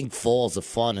 I think falls are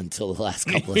fun until the last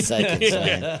couple of seconds,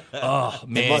 man. Oh,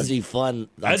 man. It must be fun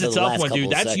That's until a the tough last one, couple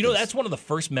dude. of seconds. That's one of the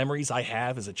first memories I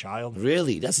have as a child.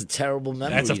 Really? That's a terrible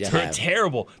memory That's to have.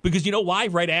 terrible. Because you know why?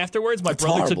 Right afterwards, my That's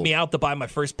brother took horrible. me out to buy my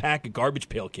first pack of Garbage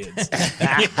Pail Kids.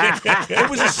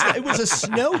 It was a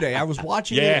snow day. I was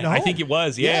watching it at Yeah, home. I think it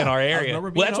was. Yeah, in our I area. remember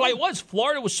Well, being that's why home. it was.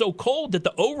 Florida was so cold that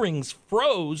the O-rings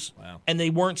froze, Wow. and they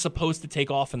weren't supposed to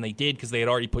take off, and they did because they had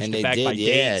already pushed And it they back by did,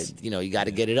 yeah. days. You know, you got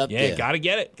to get it up Yeah, there. got to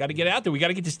get it. Got to get it out there. We got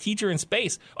to get this teacher in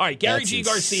space. All right, Gary That's G.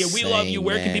 Garcia, we love you. insane,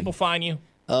 Where can man. people find you?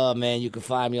 Man, you can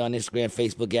find me on Instagram,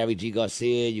 Facebook, Gary G.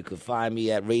 Garcia. You can find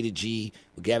me at Rated G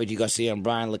with Gary G. Garcia and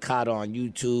Brian Licata on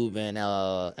YouTube and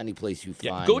any place you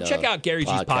Yeah, find. go check out Gary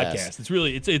G's podcast. It's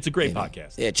really it's a great Yeah.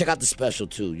 podcast. Yeah, check out the special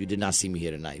too. You did not see me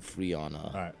here tonight. Free on.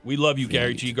 All right, we love you,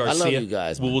 Gary G. Garcia. I love you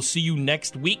guys, man. We'll see you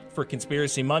next week for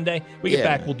Conspiracy Monday. We get Yeah,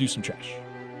 back, man. we'll do some trash.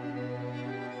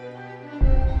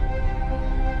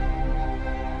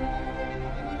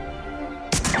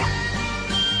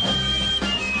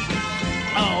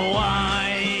 Oh,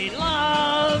 I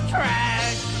love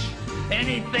trash.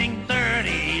 Anything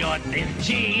dirty or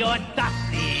dingy or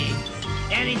dusty.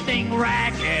 Anything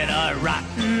ragged or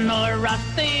rotten or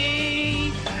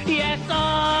rusty. Yes,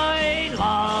 I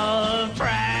love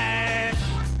trash.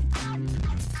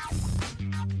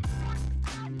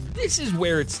 This is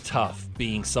where it's tough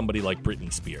being somebody like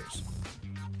Britney Spears.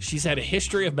 She's had a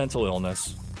history of mental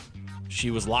illness. She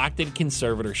was locked in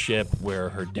conservatorship where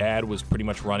her dad was pretty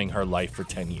much running her life for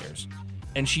 10 years.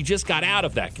 And she just got out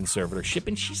of that conservatorship,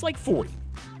 and she's like 40.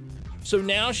 So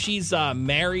now she's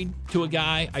married to a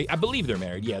guy. I believe they're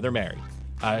married. Yeah, they're married.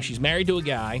 She's married to a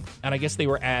guy, and I guess they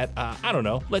were at, I don't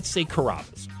know, let's say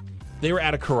Carrabba's. They were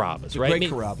at a Carrabba's, right?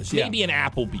 great Carrabba's, yeah. Maybe an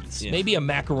Applebee's. Yeah. Maybe a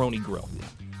macaroni grill.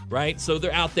 Right? So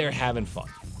they're out there having fun.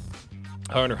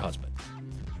 Her and her husband.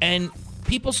 And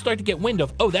people start to get wind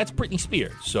of, oh, that's Britney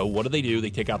Spears. So what do? They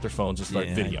take out their phones and start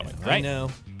Yeah, videoing, I right? know.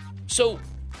 So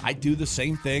I'd do the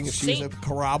same thing if she was Same- at the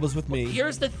Carrabba's with me.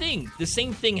 here's the thing. The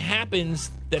same thing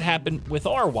happens that happened with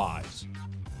our wives.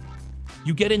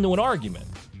 You get into an argument.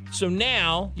 So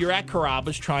now you're at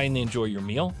Carrabba's trying to enjoy your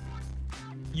meal.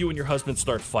 You and your husband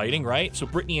start fighting, right? So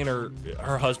Britney and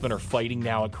her husband are fighting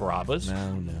now at Carrabba's.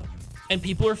 No. And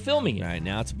people are filming it. All right,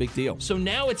 now it's a big deal. So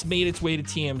now it's made its way to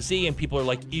TMZ, and people are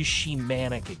like, is she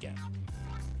manic again?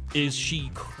 Is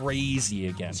she crazy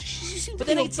again? But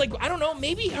then it's like, I don't know,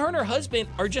 maybe her and her husband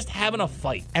are just having a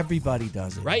fight, Everybody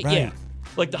does it, right? Yeah.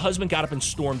 Like the husband got up and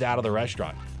stormed out of the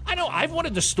restaurant. I know, I've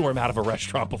wanted to storm out of a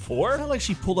restaurant before. It's not like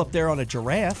she pulled up there on a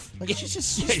giraffe. Like,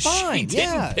 she's fine. She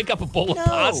didn't pick up a bowl of No.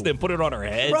 pasta and put it on her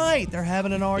head. Right, they're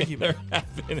having an argument. They're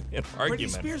having an Britney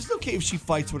argument. Spears is okay if she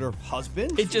fights with her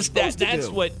husband. It just What's she supposed to that's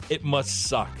do? what it must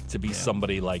suck to be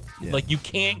somebody like you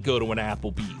can't go to an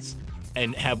Applebee's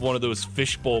and have one of those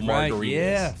fishbowl Right,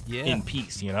 margaritas yeah. in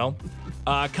peace, you know?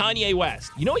 Kanye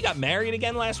West. You know he got married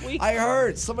again last week? I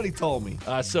heard. Somebody told me.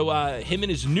 So him and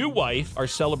his new wife are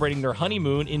celebrating their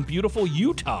honeymoon in beautiful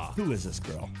Utah. Who is this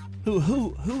girl?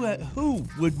 Who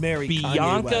would marry Kanye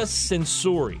Bianca West?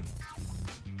 Censori.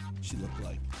 She looked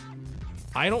like.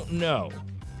 I don't know.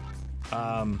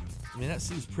 I mean, that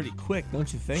seems pretty quick,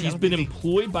 don't you think? I She's don't been think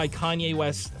employed by Kanye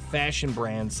West's fashion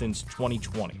brand since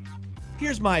 2020.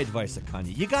 Here's my advice to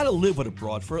Kanye. You got to live with a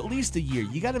broad for at least a year.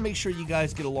 You got to make sure you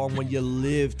guys get along when you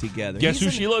live together. Guess who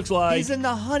she looks like? He's in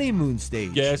the honeymoon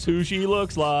stage. Guess who she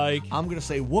looks like? I'm going to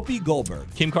say Whoopi Goldberg.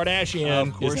 Kim Kardashian,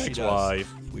 Of course his she ex-wife.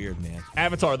 does. Weird, man.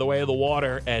 Avatar: The Way of the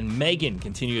Water and Megan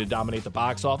continue to dominate the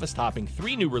box office, topping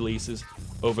 3 new releases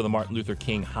over the Martin Luther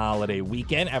King holiday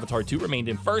weekend. Avatar 2 remained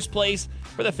in first place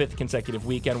for the 5th consecutive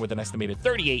weekend with an estimated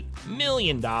 $38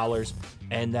 million.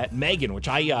 And that Megan, which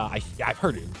I've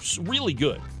heard is really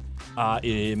good,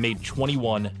 it made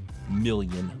 $21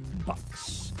 million.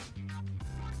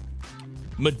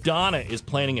 Madonna is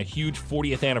planning a huge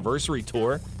 40th anniversary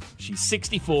tour. She's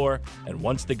 64 and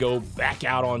wants to go back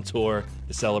out on tour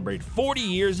to celebrate 40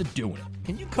 years of doing it.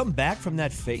 Can you come back from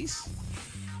that face?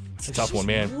 It's a tough one,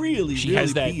 man. Really, she really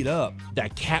has that, beat up.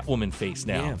 that Catwoman face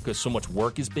now Yeah. because so much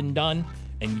work has been done,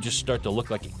 and you just start to look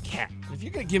like a cat. If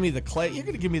you're gonna give me the clay, you're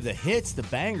gonna give me the hits, the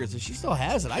bangers. If she still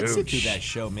has it, I'd sit through that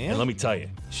show, man. And let me tell you,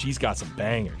 she's got some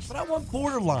bangers. But I want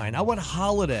Borderline. I want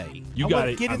Holiday. You I got want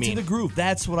it. Get I into mean- the groove.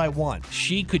 That's what I want.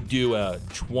 She could do a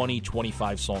 20,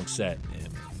 25 song set,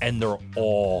 and they're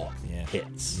all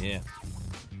hits. Yeah.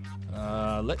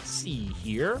 Let's see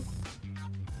here.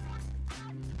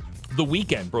 The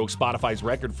Weeknd broke Spotify's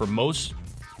record for most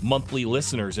monthly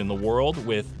listeners in the world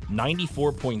with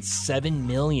 94.7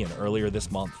 million earlier this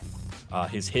month.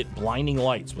 His hit Blinding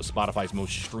Lights was Spotify's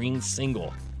most streamed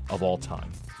single of all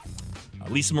time.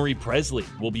 Lisa Marie Presley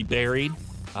will be buried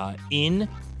in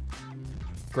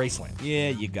Graceland. Yeah,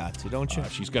 you got to, don't you?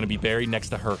 She's going to be buried next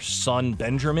to her son,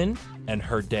 Benjamin, and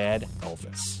her dad,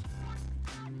 Elvis.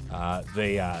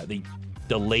 They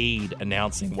delayed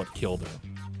announcing what killed her.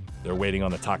 They're waiting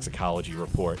on the toxicology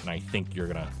report, and I think you're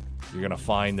gonna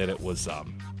find that it was.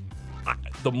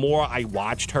 The more I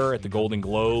watched her at the Golden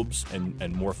Globes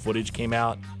and more footage came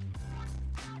out,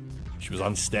 she was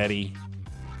unsteady.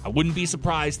 I wouldn't be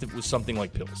surprised if it was something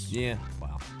like pills. Yeah.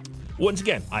 Wow. Once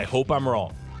again, I hope I'm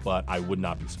wrong, but I would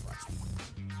not be surprised.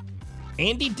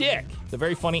 Andy Dick, the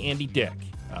very funny Andy Dick,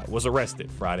 was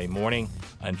arrested Friday morning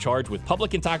and charged with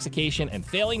public intoxication and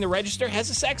failing to register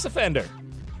as a sex offender.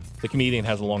 The comedian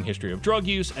has a long history of drug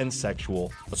use and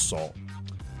sexual assault.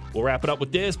 We'll wrap it up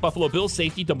with this. Buffalo Bills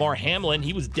safety Damar Hamlin.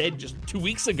 He was dead just 2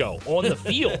 weeks ago on the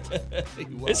field.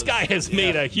 This guy has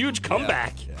made a huge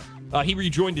comeback. He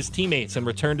rejoined his teammates and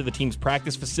returned to the team's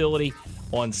practice facility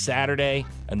on Saturday,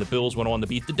 and the Bills went on to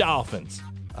beat the Dolphins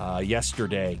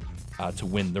yesterday to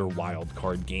win their wild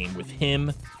card game with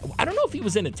him. I don't know if he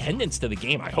was in attendance to the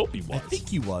game. I hope he was. I think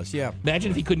he was, yeah.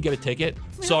 Imagine if he couldn't get a ticket.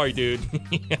 Sorry, dude.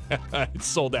 It's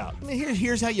sold out. I mean,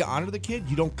 here's how you honor the kid.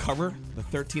 You don't cover the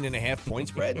 13.5 point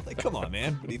spread. Like, come on,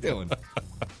 man. What are you doing?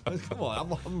 Come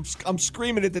on. I'm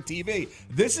screaming at the TV.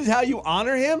 This is how you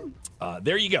honor him?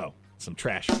 There you go. Some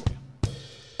trash for you.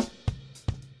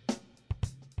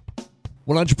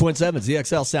 100.7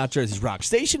 ZXL South Jersey's Rock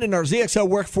Station and our ZXL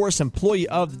Workforce Employee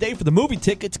of the Day for the movie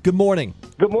tickets. Good morning.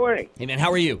 Good morning. Hey, man,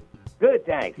 how are you? Good,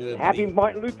 thanks. Good, Happy buddy.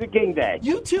 Martin Luther King Day.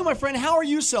 You too, my friend. How are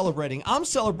you celebrating? I'm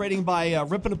celebrating by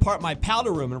ripping apart my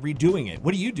powder room and redoing it.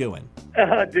 What are you doing?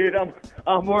 Dude,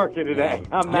 I'm working today.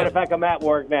 Matter of fact, I'm at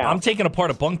work now. I'm taking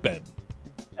apart a bunk bed.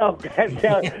 Oh, that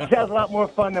sounds a lot more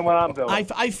fun than what I'm doing.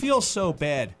 I feel so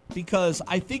bad because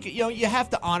I think, you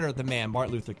have to honor the man,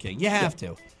 Martin Luther King. You have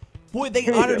to. Boy, they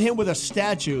honored him with a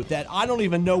statue that I don't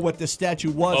even know what the statue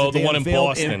was. Oh, that the they one in unveiled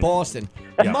Boston. in Boston.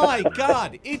 Yeah. My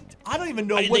God, I don't even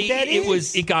know what that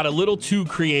is. It got a little too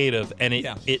creative, and it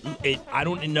I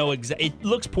don't know exactly. It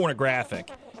looks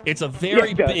pornographic. It's a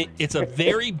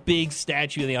very big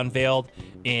statue they unveiled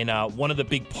in one of the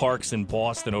big parks in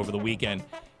Boston over the weekend,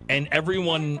 and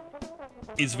everyone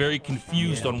is very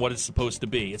confused on what it's supposed to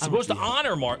be. It's supposed to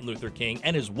honor Martin Luther King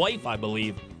and his wife, I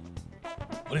believe.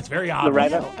 But it's very odd.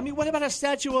 I mean, what about a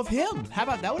statue of him? How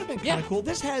about that? Would have been kind of cool.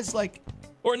 This has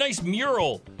or a nice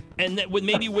mural, and that with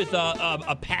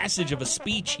a passage of a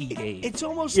speech he gave. It's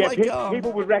almost yeah, like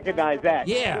people would recognize that.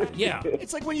 Yeah.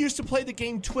 It's like when you used to play the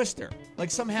game Twister. Like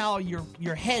somehow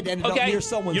your head ended up near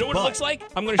someone's You know what butt. it looks like?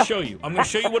 I'm going to show you. I'm going to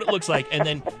show you what it looks like, and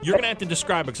then you're going to have to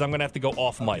describe it because I'm going to have to go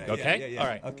off mic. Okay? Yeah. All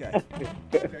right. Okay.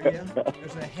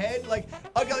 There's a head like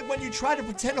when you try to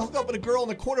pretend to hook up with a girl in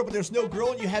the corner, but there's no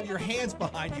girl, and you have your hands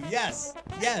behind you. Yes.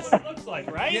 It looks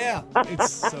like, right? Yeah. It's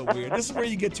so weird. This is where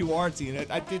you get too artsy,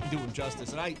 and I didn't do him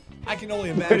justice. And I can only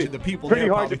imagine the people pretty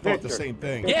there hard probably to thought the picture. same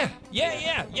thing. Yeah.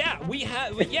 We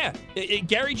have,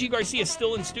 Gary G. Garcia is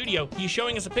still in studio. He's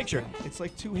showing us a picture. It's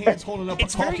like two hands holding up a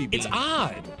coffee bean. It's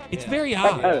odd. It's very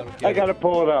odd. I got to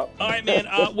pull it up. All right, man.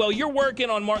 Well, you're working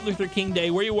on Martin Luther King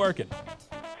Day. Where are you working?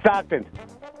 Stockton.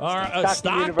 All right, Stockton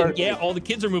Stockton. University. Yeah, all the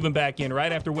kids are moving back in,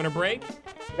 right, after winter break?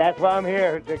 That's why I'm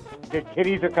here. The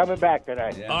kiddies are coming back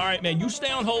today. All right, man. You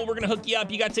stay on hold. We're going to hook you up.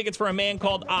 You got tickets for A Man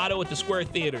Called Otto at the Square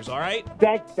Theaters, all right?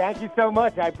 Thank you so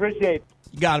much. I appreciate it.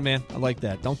 You got it, man. I like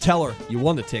that. Don't tell her you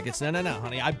won the tickets. No,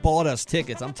 honey. I bought us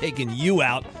tickets. I'm taking you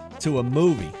out to a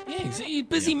movie. Yeah, he's a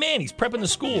busy man. He's prepping the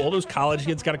school. All those college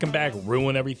kids got to come back,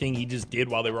 ruin everything he just did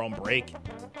while they were on break.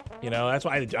 That's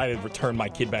why I returned my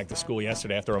kid back to school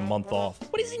yesterday after a month off.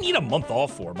 What does he need a month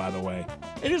off for, by the way?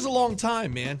 It is a long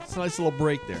time, man. It's a nice little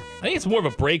break there. I think it's more of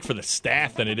a break for the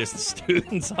staff than it is the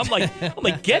students. I'm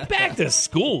like, get back to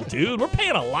school, dude. We're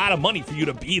paying a lot of money for you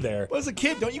to be there. Well, as a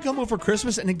kid, don't you come home for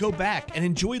Christmas and then go back and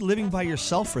enjoy living by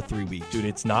yourself for 3 weeks? Dude,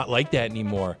 it's not like that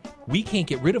anymore. We can't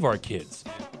get rid of our kids.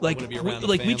 We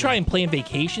We try and plan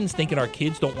vacations thinking our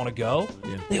kids don't want to go.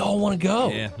 Yeah. They all want to go.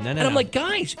 Yeah. No. And I'm like,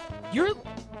 guys, you're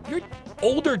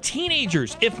older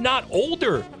teenagers, if not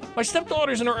older. My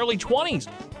stepdaughter's in her early 20s.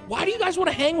 Why do you guys want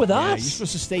to hang with Yeah, us? you're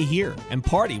supposed to stay here and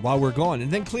party while we're gone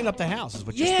and then clean up the house is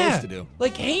what you're supposed to do.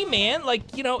 Like, hey, man,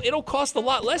 it'll cost a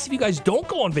lot less if you guys don't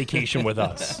go on vacation with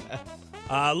us.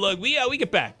 Look, we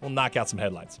get back. We'll knock out some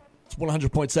headlines. It's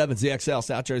 100.7 ZXL,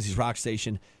 South Jersey's Rock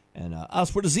Station, and us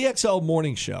for the ZXL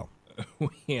Morning Show.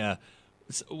 Yeah.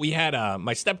 So we had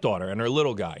my stepdaughter and her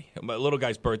little guy. My little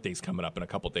guy's birthday's coming up in a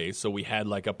couple days, so we had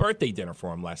like a birthday dinner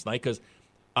for him last night because,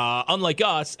 unlike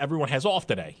us, everyone has off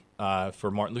today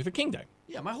for Martin Luther King Day.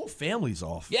 Yeah, my whole family's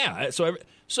off. Yeah, so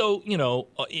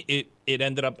it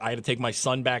ended up I had to take my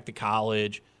son back to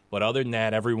college, but other than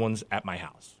that, everyone's at my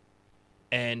house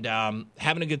and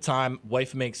having a good time.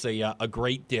 Wife makes a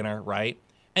great dinner, right?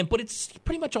 But it's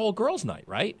pretty much all girls' night,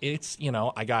 right? It's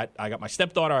I got my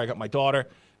stepdaughter, I got my daughter,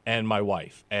 and my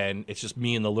wife, and it's just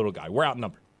me and the little guy. We're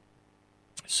outnumbered,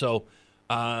 so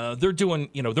they're doing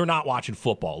they're not watching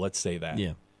football. Let's say that.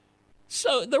 Yeah.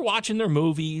 So they're watching their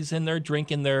movies and they're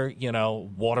drinking their,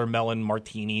 watermelon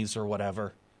martinis or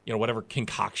whatever, whatever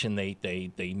concoction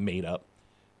they made up.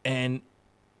 And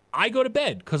I go to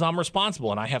bed because I'm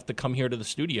responsible and I have to come here to the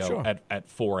studio at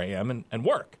 4 a.m. and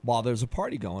work. While there's a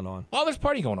party going on.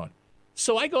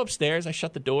 So I go upstairs, I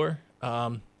shut the door.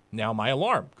 Now my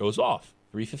alarm goes off,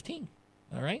 3:15.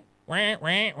 All right?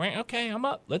 Okay, I'm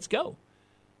up. Let's go.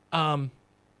 I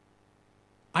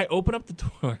open up the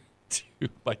door to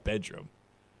my bedroom.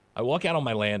 I walk out on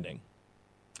my landing.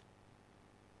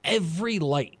 Every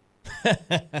light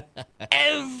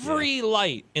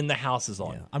in the house is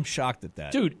on. Yeah, I'm shocked at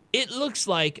that. Dude, it looks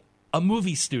like a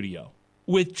movie studio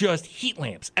with just heat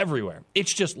lamps everywhere.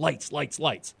 It's just lights.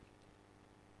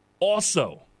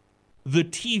 Also, the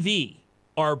TV,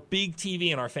 our big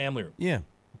TV in our family room. Yeah.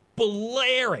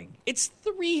 Blaring. It's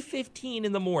 3:15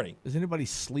 in the morning. Is anybody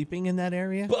sleeping in that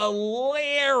area?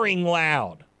 Blaring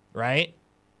loud. Right?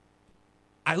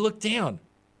 I look down.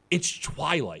 It's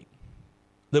Twilight.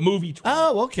 The movie Twilight.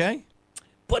 Oh, okay.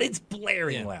 But it's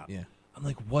blaring loud. Yeah. I'm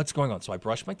like, what's going on? So I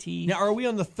brush my teeth. Now, are we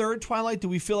on the third Twilight? Do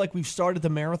we feel like we've started the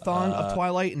marathon of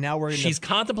Twilight and now we're in She's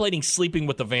contemplating sleeping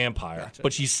with the vampire,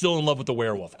 but she's still in love with the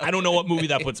werewolf. I don't know what movie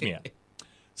that puts me at.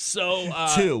 So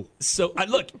 2. So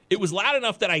look, it was loud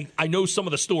enough that I know some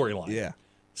of the storyline. Yeah.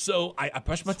 So I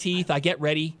brush my teeth. I get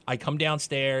ready. I come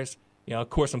downstairs. Of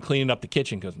course, I'm cleaning up the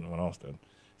kitchen because no one else did.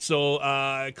 So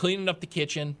cleaning up the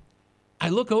kitchen. I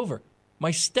look over.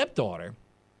 My stepdaughter,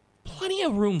 plenty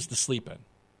of rooms to sleep in.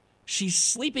 She's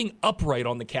sleeping upright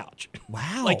on the couch.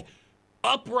 Wow. Like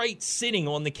upright sitting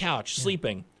on the couch,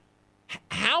 sleeping.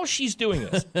 How she's doing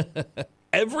this.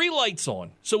 Every light's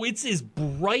on. So it's as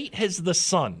bright as the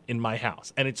sun in my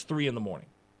house. And it's 3 a.m.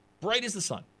 Bright as the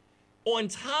sun. On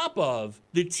top of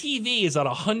the TV is at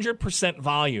 100%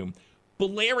 volume,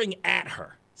 blaring at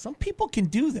her. Some people can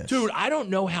do this. Dude, I don't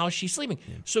know how she's sleeping.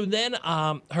 Yeah. So then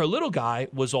her little guy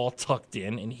was all tucked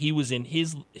in, and he was in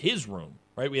his room,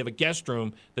 right? We have a guest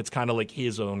room that's kind of like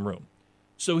his own room.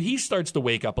 So he starts to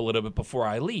wake up a little bit before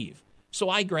I leave. So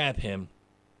I grab him.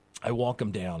 I walk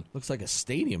him down. Looks like a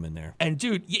stadium in there. And,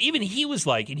 dude, even he was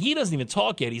like, and he doesn't even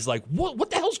talk yet. He's like,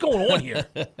 what the hell's going on here?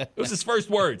 It was his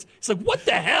first words. He's like, what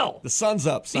the hell? The sun's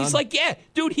up, son. He's like, yeah.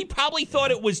 Dude, he probably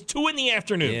thought it was 2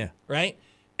 p.m, right?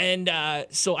 And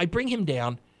so I bring him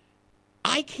down.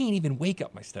 I can't even wake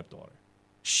up my stepdaughter.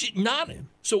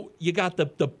 So you got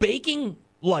the baking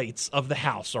lights of the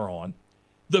house are on.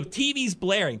 The TV's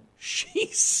blaring.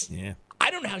 I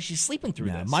don't know how she's sleeping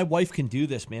through this. My wife can do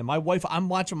this, man. I'm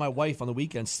watching my wife on the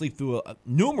weekends sleep through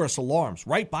numerous alarms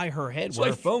right by her head where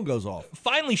her phone goes off.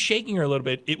 Finally shaking her a little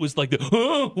bit, it was like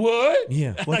what?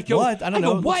 Yeah. I go, what? I don't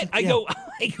know. What? I go,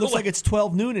 looks like it's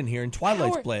 12 noon in here and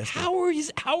Twilight's blasting.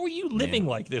 How are you living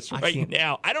like this right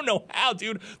now? I don't know how,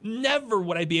 dude. Never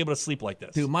would I be able to sleep like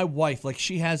this. Dude, my wife, like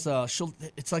she has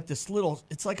it's like this little,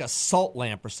 it's like a salt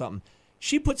lamp or something.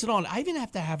 She puts it on. I even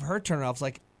have to have her turn it off. It's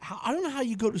like, I don't know how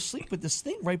you go to sleep with this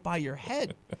thing right by your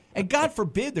head. And God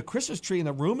forbid the Christmas tree in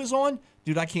the room is on.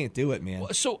 Dude, I can't do it, man.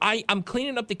 So I'm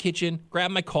cleaning up the kitchen,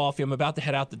 grab my coffee. I'm about to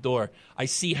head out the door. I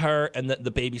see her and the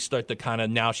baby start to kind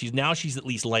of now she's at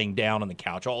least laying down on the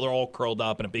couch. They're all curled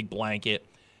up in a big blanket.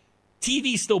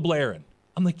 TV's still blaring.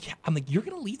 I'm like, you're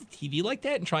going to leave the TV like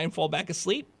that and try and fall back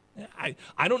asleep?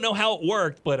 I don't know how it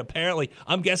worked, but apparently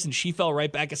I'm guessing she fell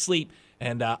right back asleep.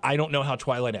 And I don't know how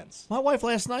Twilight ends. My wife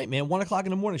last night, man, 1 o'clock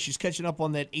in the morning, she's catching up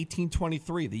on that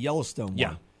 1823, the Yellowstone one.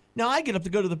 Yeah. Now, I get up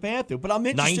to go to the bathroom, but I'm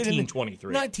interested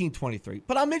 1923.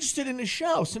 But I'm interested in the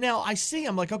show. So now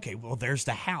I'm like, okay, well, there's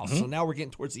the house. Mm-hmm. So now we're getting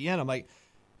towards the end. I'm like,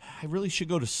 I really should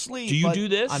go to sleep. Do you do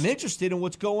this? I'm interested in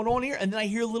what's going on here. And then I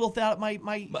hear a little thought, I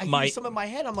hear something in my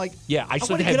head. I'm like, I want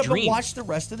to get up and watch the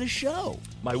rest of the show.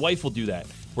 My wife will do that,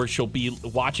 where she'll be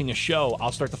watching a show.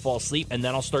 I'll start to fall asleep, and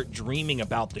then I'll start dreaming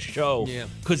about the show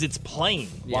because it's playing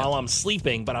while I'm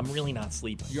sleeping, but I'm really not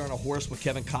sleeping. You're on a horse with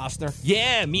Kevin Costner?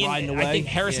 Yeah, riding away. I think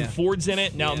Harrison Ford's in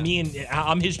it. Now I'm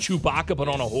his Chewbacca, but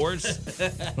on a horse.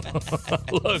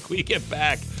 Look, we get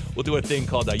back. We'll do a thing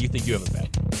called You Think You Have a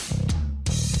Bet.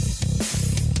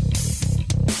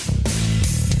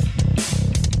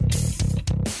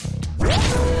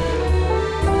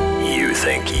 You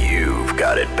think you've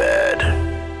got it bad.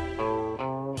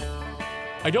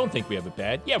 I don't think we have it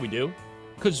bad. Yeah, we do.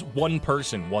 Because one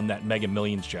person won that Mega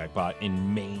Millions jackpot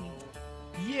in Maine.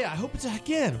 Yeah, I hope it's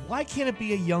again. Why can't it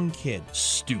be a young kid?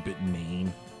 Stupid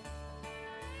Maine.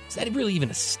 Is that really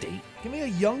even a state? Give me a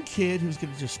young kid who's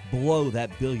going to just blow that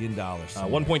 $1 billion.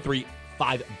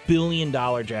 $1.35 billion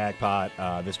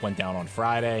jackpot. This went down on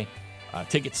Friday.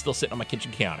 Tickets still sitting on my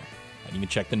kitchen counter. I didn't even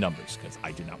check the numbers because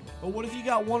I did not win. Well, what if you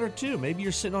got one or two? Maybe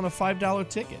you're sitting on a $5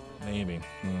 ticket. Maybe.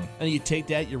 And you take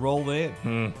that, you roll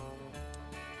in.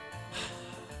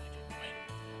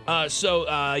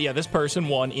 This person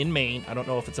won in Maine. I don't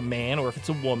know if it's a man or if it's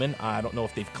a woman. I don't know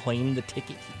if they've claimed the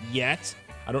ticket yet.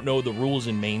 I don't know the rules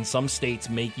in Maine. Some states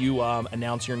make you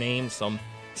announce your name. Some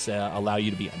allow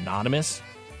you to be anonymous.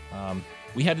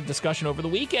 We had a discussion over the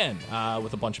weekend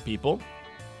with a bunch of people.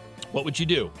 What would you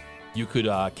do? You could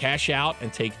cash out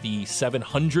and take the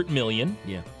 $700 million.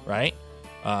 Yeah. Right?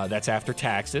 That's after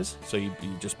taxes. So you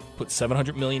just put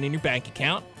 $700 million in your bank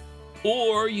account.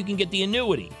 Or you can get the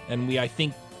annuity. And I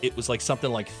think it was like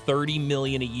something like $30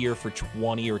 million a year for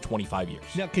 20 or 25 years.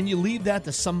 Now, can you leave that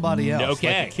to somebody else,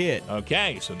 okay. like a kid?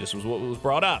 Okay, so this was what was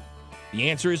brought up.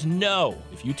 The answer is no.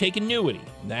 If you take annuity,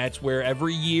 that's where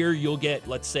every year you'll get,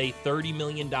 let's say, $30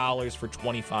 million for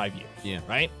 25 years. Yeah.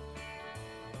 Right?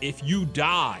 If you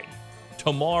die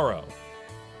tomorrow,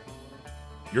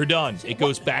 you're done. It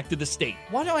goes back to the state.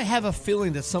 Why do I have a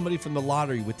feeling that somebody from the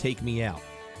lottery would take me out?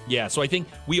 Yeah, so I think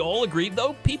we all agreed,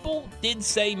 though. People did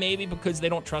say maybe because they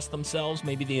don't trust themselves,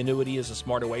 maybe the annuity is a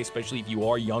smarter way, especially if you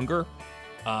are younger.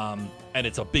 And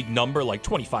it's a big number, like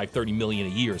 25, 30 million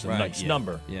a year is a nice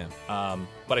number. Yeah.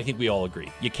 But I think we all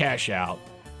agree. You cash out,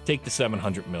 take the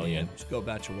 $700 million. Just go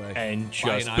about your way. And Buy just,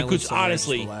 an island because somewhere,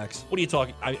 honestly, just relax. what are you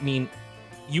talking? I mean,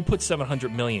 you put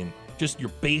 $700 million, just your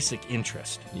basic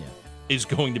interest. Yeah. Is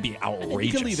going to be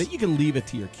outrageous. You can leave it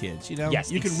to your kids, you know?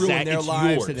 Yes, you can ruin their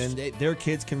lives, yours. and then their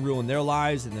kids can ruin their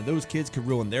lives, and then those kids can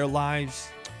ruin their lives.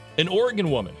 An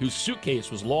Oregon woman whose suitcase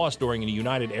was lost during a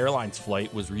United Airlines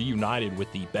flight was reunited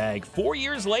with the bag 4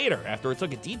 years later after it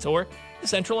took a detour to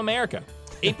Central America.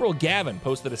 April Gavin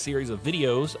posted a series of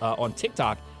videos on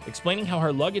TikTok explaining how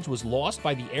her luggage was lost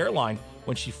by the airline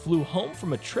when she flew home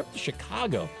from a trip to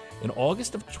Chicago in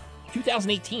August of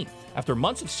 2018. After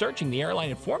months of searching, the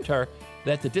airline informed her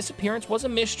that the disappearance was a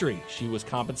mystery. She was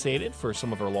compensated for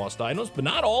some of her lost items, but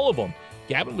not all of them.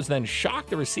 Gavin was then shocked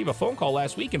to receive a phone call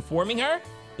last week informing her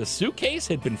the suitcase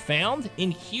had been found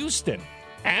in Houston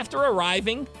after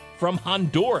arriving from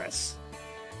Honduras.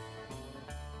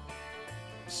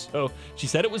 So she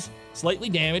said it was slightly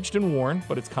damaged and worn,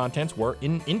 but its contents were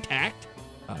intact.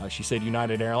 She said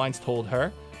United Airlines told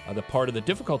her that part of the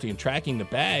difficulty in tracking the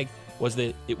bag was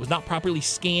that it was not properly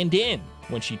scanned in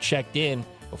when she checked in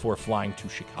before flying to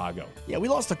Chicago. Yeah, we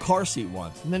lost a car seat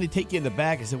once, and then they take you in the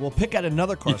back and say, well, pick out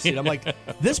another car seat. I'm like,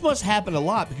 this must happen a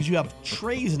lot because you have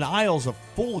trays and aisles of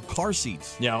full of car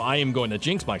seats. Now, I am going to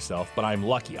jinx myself, but I'm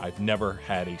lucky. I've never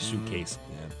had a suitcase.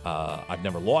 I've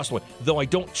never lost one, though I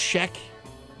don't check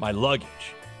my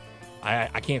luggage.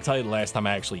 I can't tell you the last time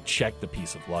I actually checked the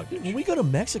piece of luggage. When we go to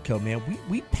Mexico, man,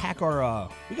 we pack our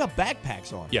we got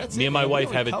backpacks on. Yeah, That's me it, and my man. wife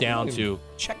We have it don't down even to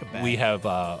check a bag. we have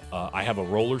I have a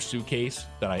roller suitcase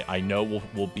that I know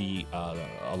will be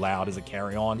allowed as a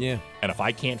carry-on. Yeah. And if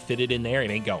I can't fit it in there,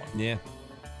 it ain't going. Yeah.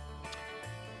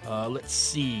 Let's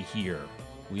see here.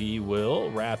 We will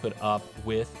wrap it up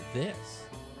with this.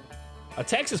 A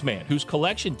Texas man whose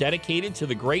collection dedicated to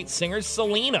the great singer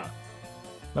Selena.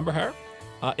 Remember her?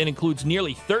 It includes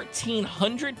nearly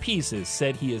 1,300 pieces,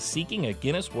 said he is seeking a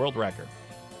Guinness World Record.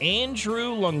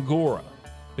 Andrew Langora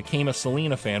became a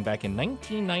Selena fan back in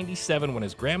 1997 when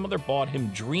his grandmother bought him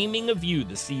Dreaming of You,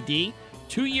 the CD,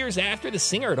 2 years after the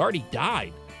singer had already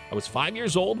died. I was 5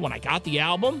 years old when I got the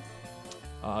album.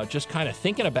 Just kind of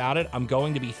thinking about it, I'm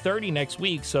going to be 30 next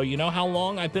week, so you know how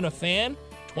long I've been a fan?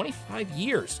 25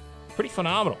 years. Pretty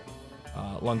phenomenal.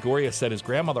 Longoria said his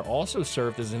grandmother also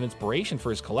served as an inspiration for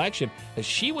his collection, as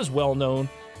she was well known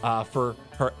for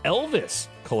her Elvis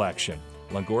collection.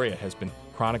 Longoria has been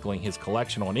chronicling his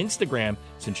collection on Instagram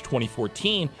since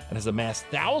 2014 and has amassed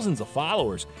thousands of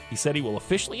followers. He said he will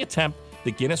officially attempt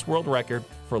the Guinness World Record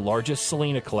for largest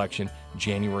Selena collection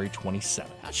January 27th.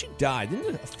 How'd she die?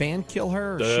 Didn't a fan kill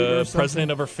her or shoot her or The something?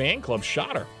 president of her fan club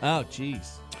shot her. Oh,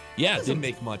 jeez. Yeah, Doesn't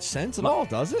make much sense at all,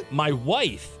 does it? My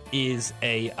wife is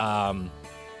a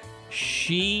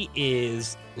she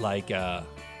is like a,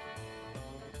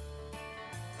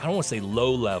 I don't want to say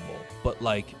low level, but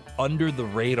like under the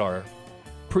radar,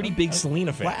 pretty big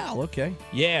Selena fan. Wow, okay.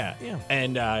 Yeah. Yeah.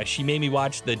 And she made me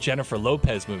watch the Jennifer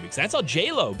Lopez movies. That's how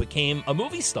J-Lo became a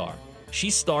movie star. She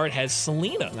starred as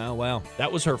Selena. Oh, wow.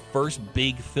 That was her first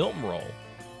big film role.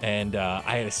 And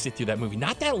I had to sit through that movie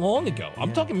not that long ago.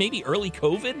 I'm talking maybe early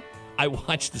COVID. I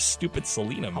watched the stupid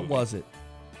Selena movie. How was it?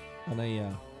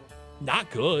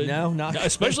 Not good. No, not good.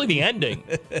 Especially the ending.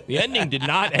 The ending did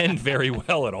not end very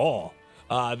well at all.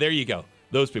 There you go.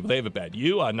 Those people, they have it bad.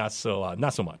 You, not so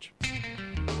much.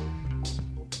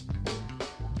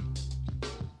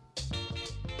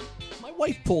 My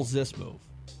wife pulls this move.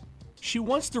 She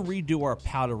wants to redo our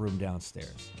powder room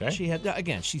downstairs.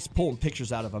 Okay. She's pulling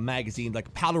pictures out of a magazine,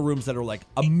 like powder rooms that are like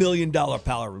 $1 million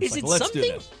powder rooms. Is like, it let's something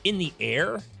do this. in the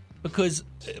air? Because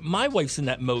my wife's in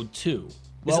that mode too.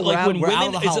 Well, Is it like we're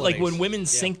out of the is it like when holidays. women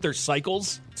sync their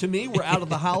cycles? To me, we're out of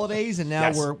the holidays, and now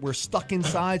Yes. we're stuck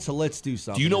inside, so let's do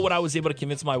something. Do you know what I was able to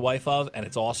convince my wife of? And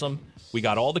it's awesome. We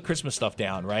got all the Christmas stuff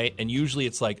down, right? And usually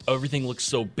it's like everything looks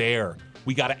so bare.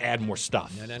 We got to add more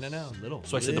stuff. No. Little.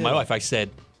 So I said to my wife, I said,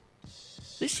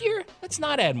 this year, let's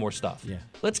not add more stuff. Yeah.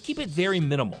 Let's keep it very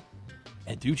minimal.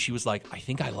 And dude, she was like, I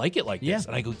think I like it like Yeah. this.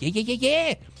 And I go,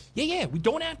 yeah. We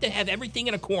don't have to have everything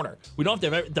in a corner. We don't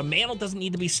have to. The mantle doesn't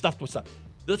need to be stuffed with stuff.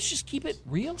 Let's just keep it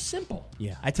real simple.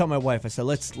 Yeah, I tell my wife, I said,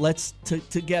 let's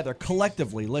together,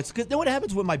 collectively, because know what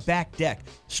happens when my back deck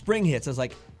spring hits? I was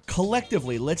like,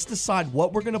 collectively, let's decide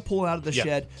what we're going to pull out of the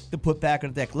shed to put back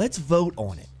on the deck. Let's vote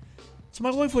on it. So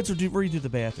my wife wants to redo the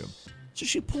bathroom. So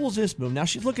she pulls this move. Now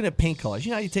she's looking at paint colors.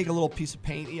 You know how you take a little piece of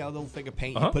paint, a little thing of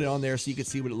paint, you put it on there so you can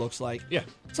see what it looks like? Yeah.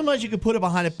 Sometimes you can put it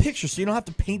behind a picture so you don't have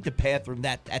to paint the bathroom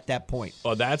at that point.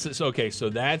 Oh, that's okay. So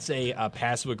that's a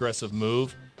passive-aggressive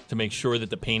move to make sure that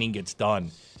the painting gets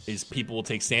done. Is people will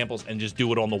take samples and just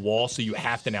do it on the wall, so you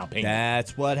have to now paint it.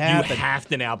 That's what happened. You have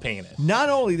to now paint it. Not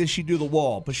only does she do the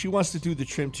wall, but she wants to do the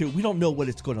trim too. We don't know what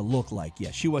it's going to look like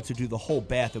yet. She wants to do the whole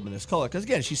bathroom in this color because,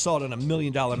 again, she saw it in $1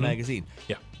 million magazine.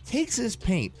 Yeah. Takes this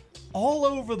paint all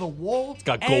over the wall. It's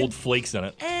got gold flakes in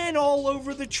it. And all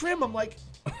over the trim. I'm like,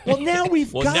 well, now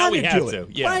we've Well, got now we to have do to.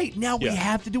 it. Yeah. Right. Now we Yeah.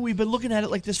 have to do it. We've been looking at it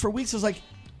like this for weeks. It's like,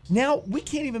 now we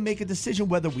can't even make a decision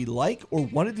whether we like or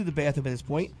want to do the bathroom at this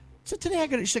point. So today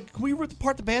she's like, can we rip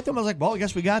apart the bathroom? I was like, well, I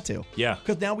guess we got to. Yeah.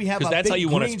 Because now we have a that's how big you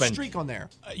wanna green spend streak on there.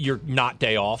 Your not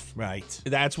day off. Right.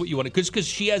 That's what you want to, because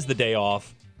she has the day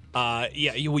off.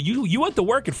 You went to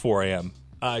work at 4 a.m.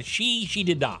 She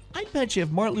did not. I bet you if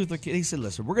Martin Luther King, he said,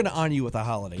 listen, we're going to honor you with a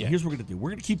holiday. Yeah. Here's what we're going to do.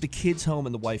 We're going to keep the kids home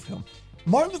and the wife home.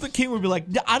 Martin Luther King would be like,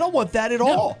 I don't want that at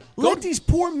all. Let these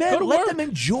poor men, let them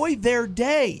enjoy their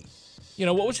day. You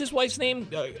know, what was his wife's name?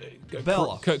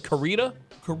 Bella. Coretta?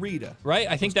 Coretta. Right?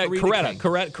 I think that Coretta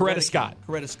Coretta Scott.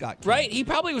 Coretta Scott. King. Right? He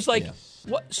probably was like,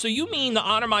 what? So you mean to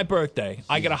honor my birthday,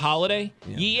 I get a holiday?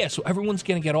 Yeah, so everyone's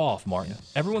going to get off, Martin.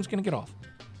 Everyone's going to get off.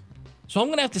 So I'm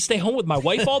going to have to stay home with my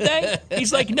wife all day?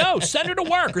 He's like, no, send her to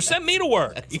work or send me to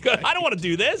work. He goes, I don't want to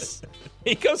do this.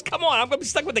 He goes, come on, I'm going to be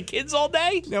stuck with the kids all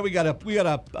day? Now we got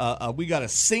a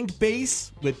sink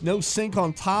base with no sink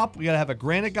on top. We got to have a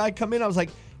granite guy come in. I was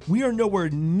like, we are nowhere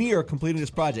near completing this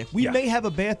project. We may have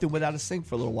a bathroom without a sink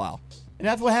for a little while. And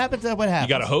that's what happens. That's what happens.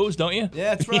 You got a hose, don't you?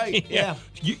 Yeah, that's right. Yeah.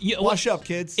 You wash up,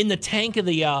 kids. In the tank of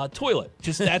the toilet.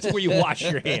 Just that's where you wash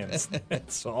your hands.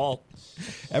 That's all.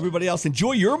 Everybody else,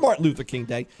 enjoy your Martin Luther King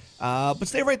Day. But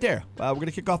stay right there. We're going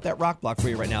to kick off that rock block for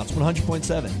you right now. It's 100.7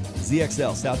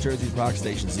 ZXL, South Jersey's rock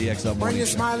station, ZXL Morning When you're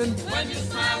Show. smiling,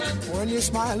 when you're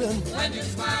smiling,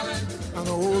 and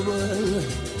the whole world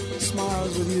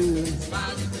smiles with you.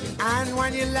 And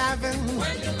when you're laughing,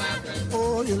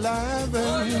 oh, you're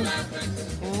laughing.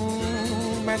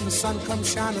 When the sun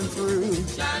comes shining through.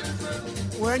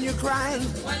 When you're crying,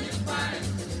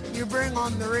 you bring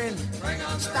on the rain.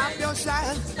 Stop your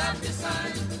sighing.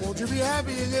 Won't you be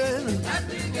happy again?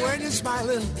 When you're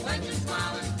smiling,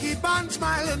 keep on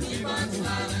smiling.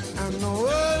 And the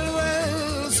world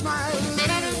will smile.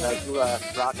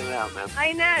 That's rocking it out, man.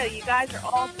 I know. You guys are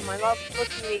awesome. I love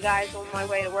listening to you guys on my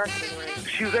way to work in the morning.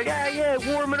 She was like, yeah,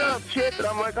 warm it up, Chip. And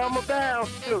I'm like, I'm about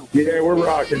to. Yeah, we're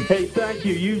rocking. Hey, thank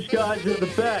you. You guys are the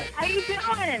best. How you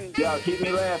doing? Yo, keep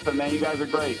me laughing, man. You guys are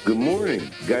great. Good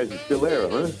morning. You guys are still there,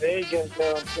 huh? There you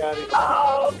go, Scotty.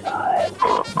 Oh,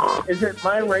 God. Is it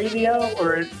my radio,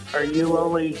 or are you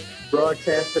only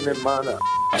broadcasting in mono?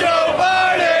 Joe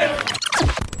Biden!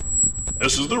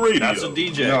 This is the radio. That's a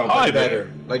DJ. No, Hi, better.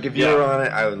 man. Like, if you were on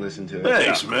it, I would listen to it.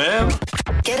 Thanks, man.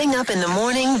 Getting up in the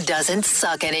morning doesn't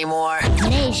suck anymore.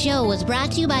 Today's show was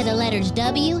brought to you by the letters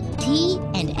W, T,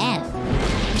 and F.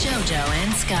 JoJo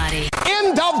and Scotty.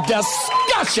 End of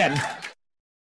discussion.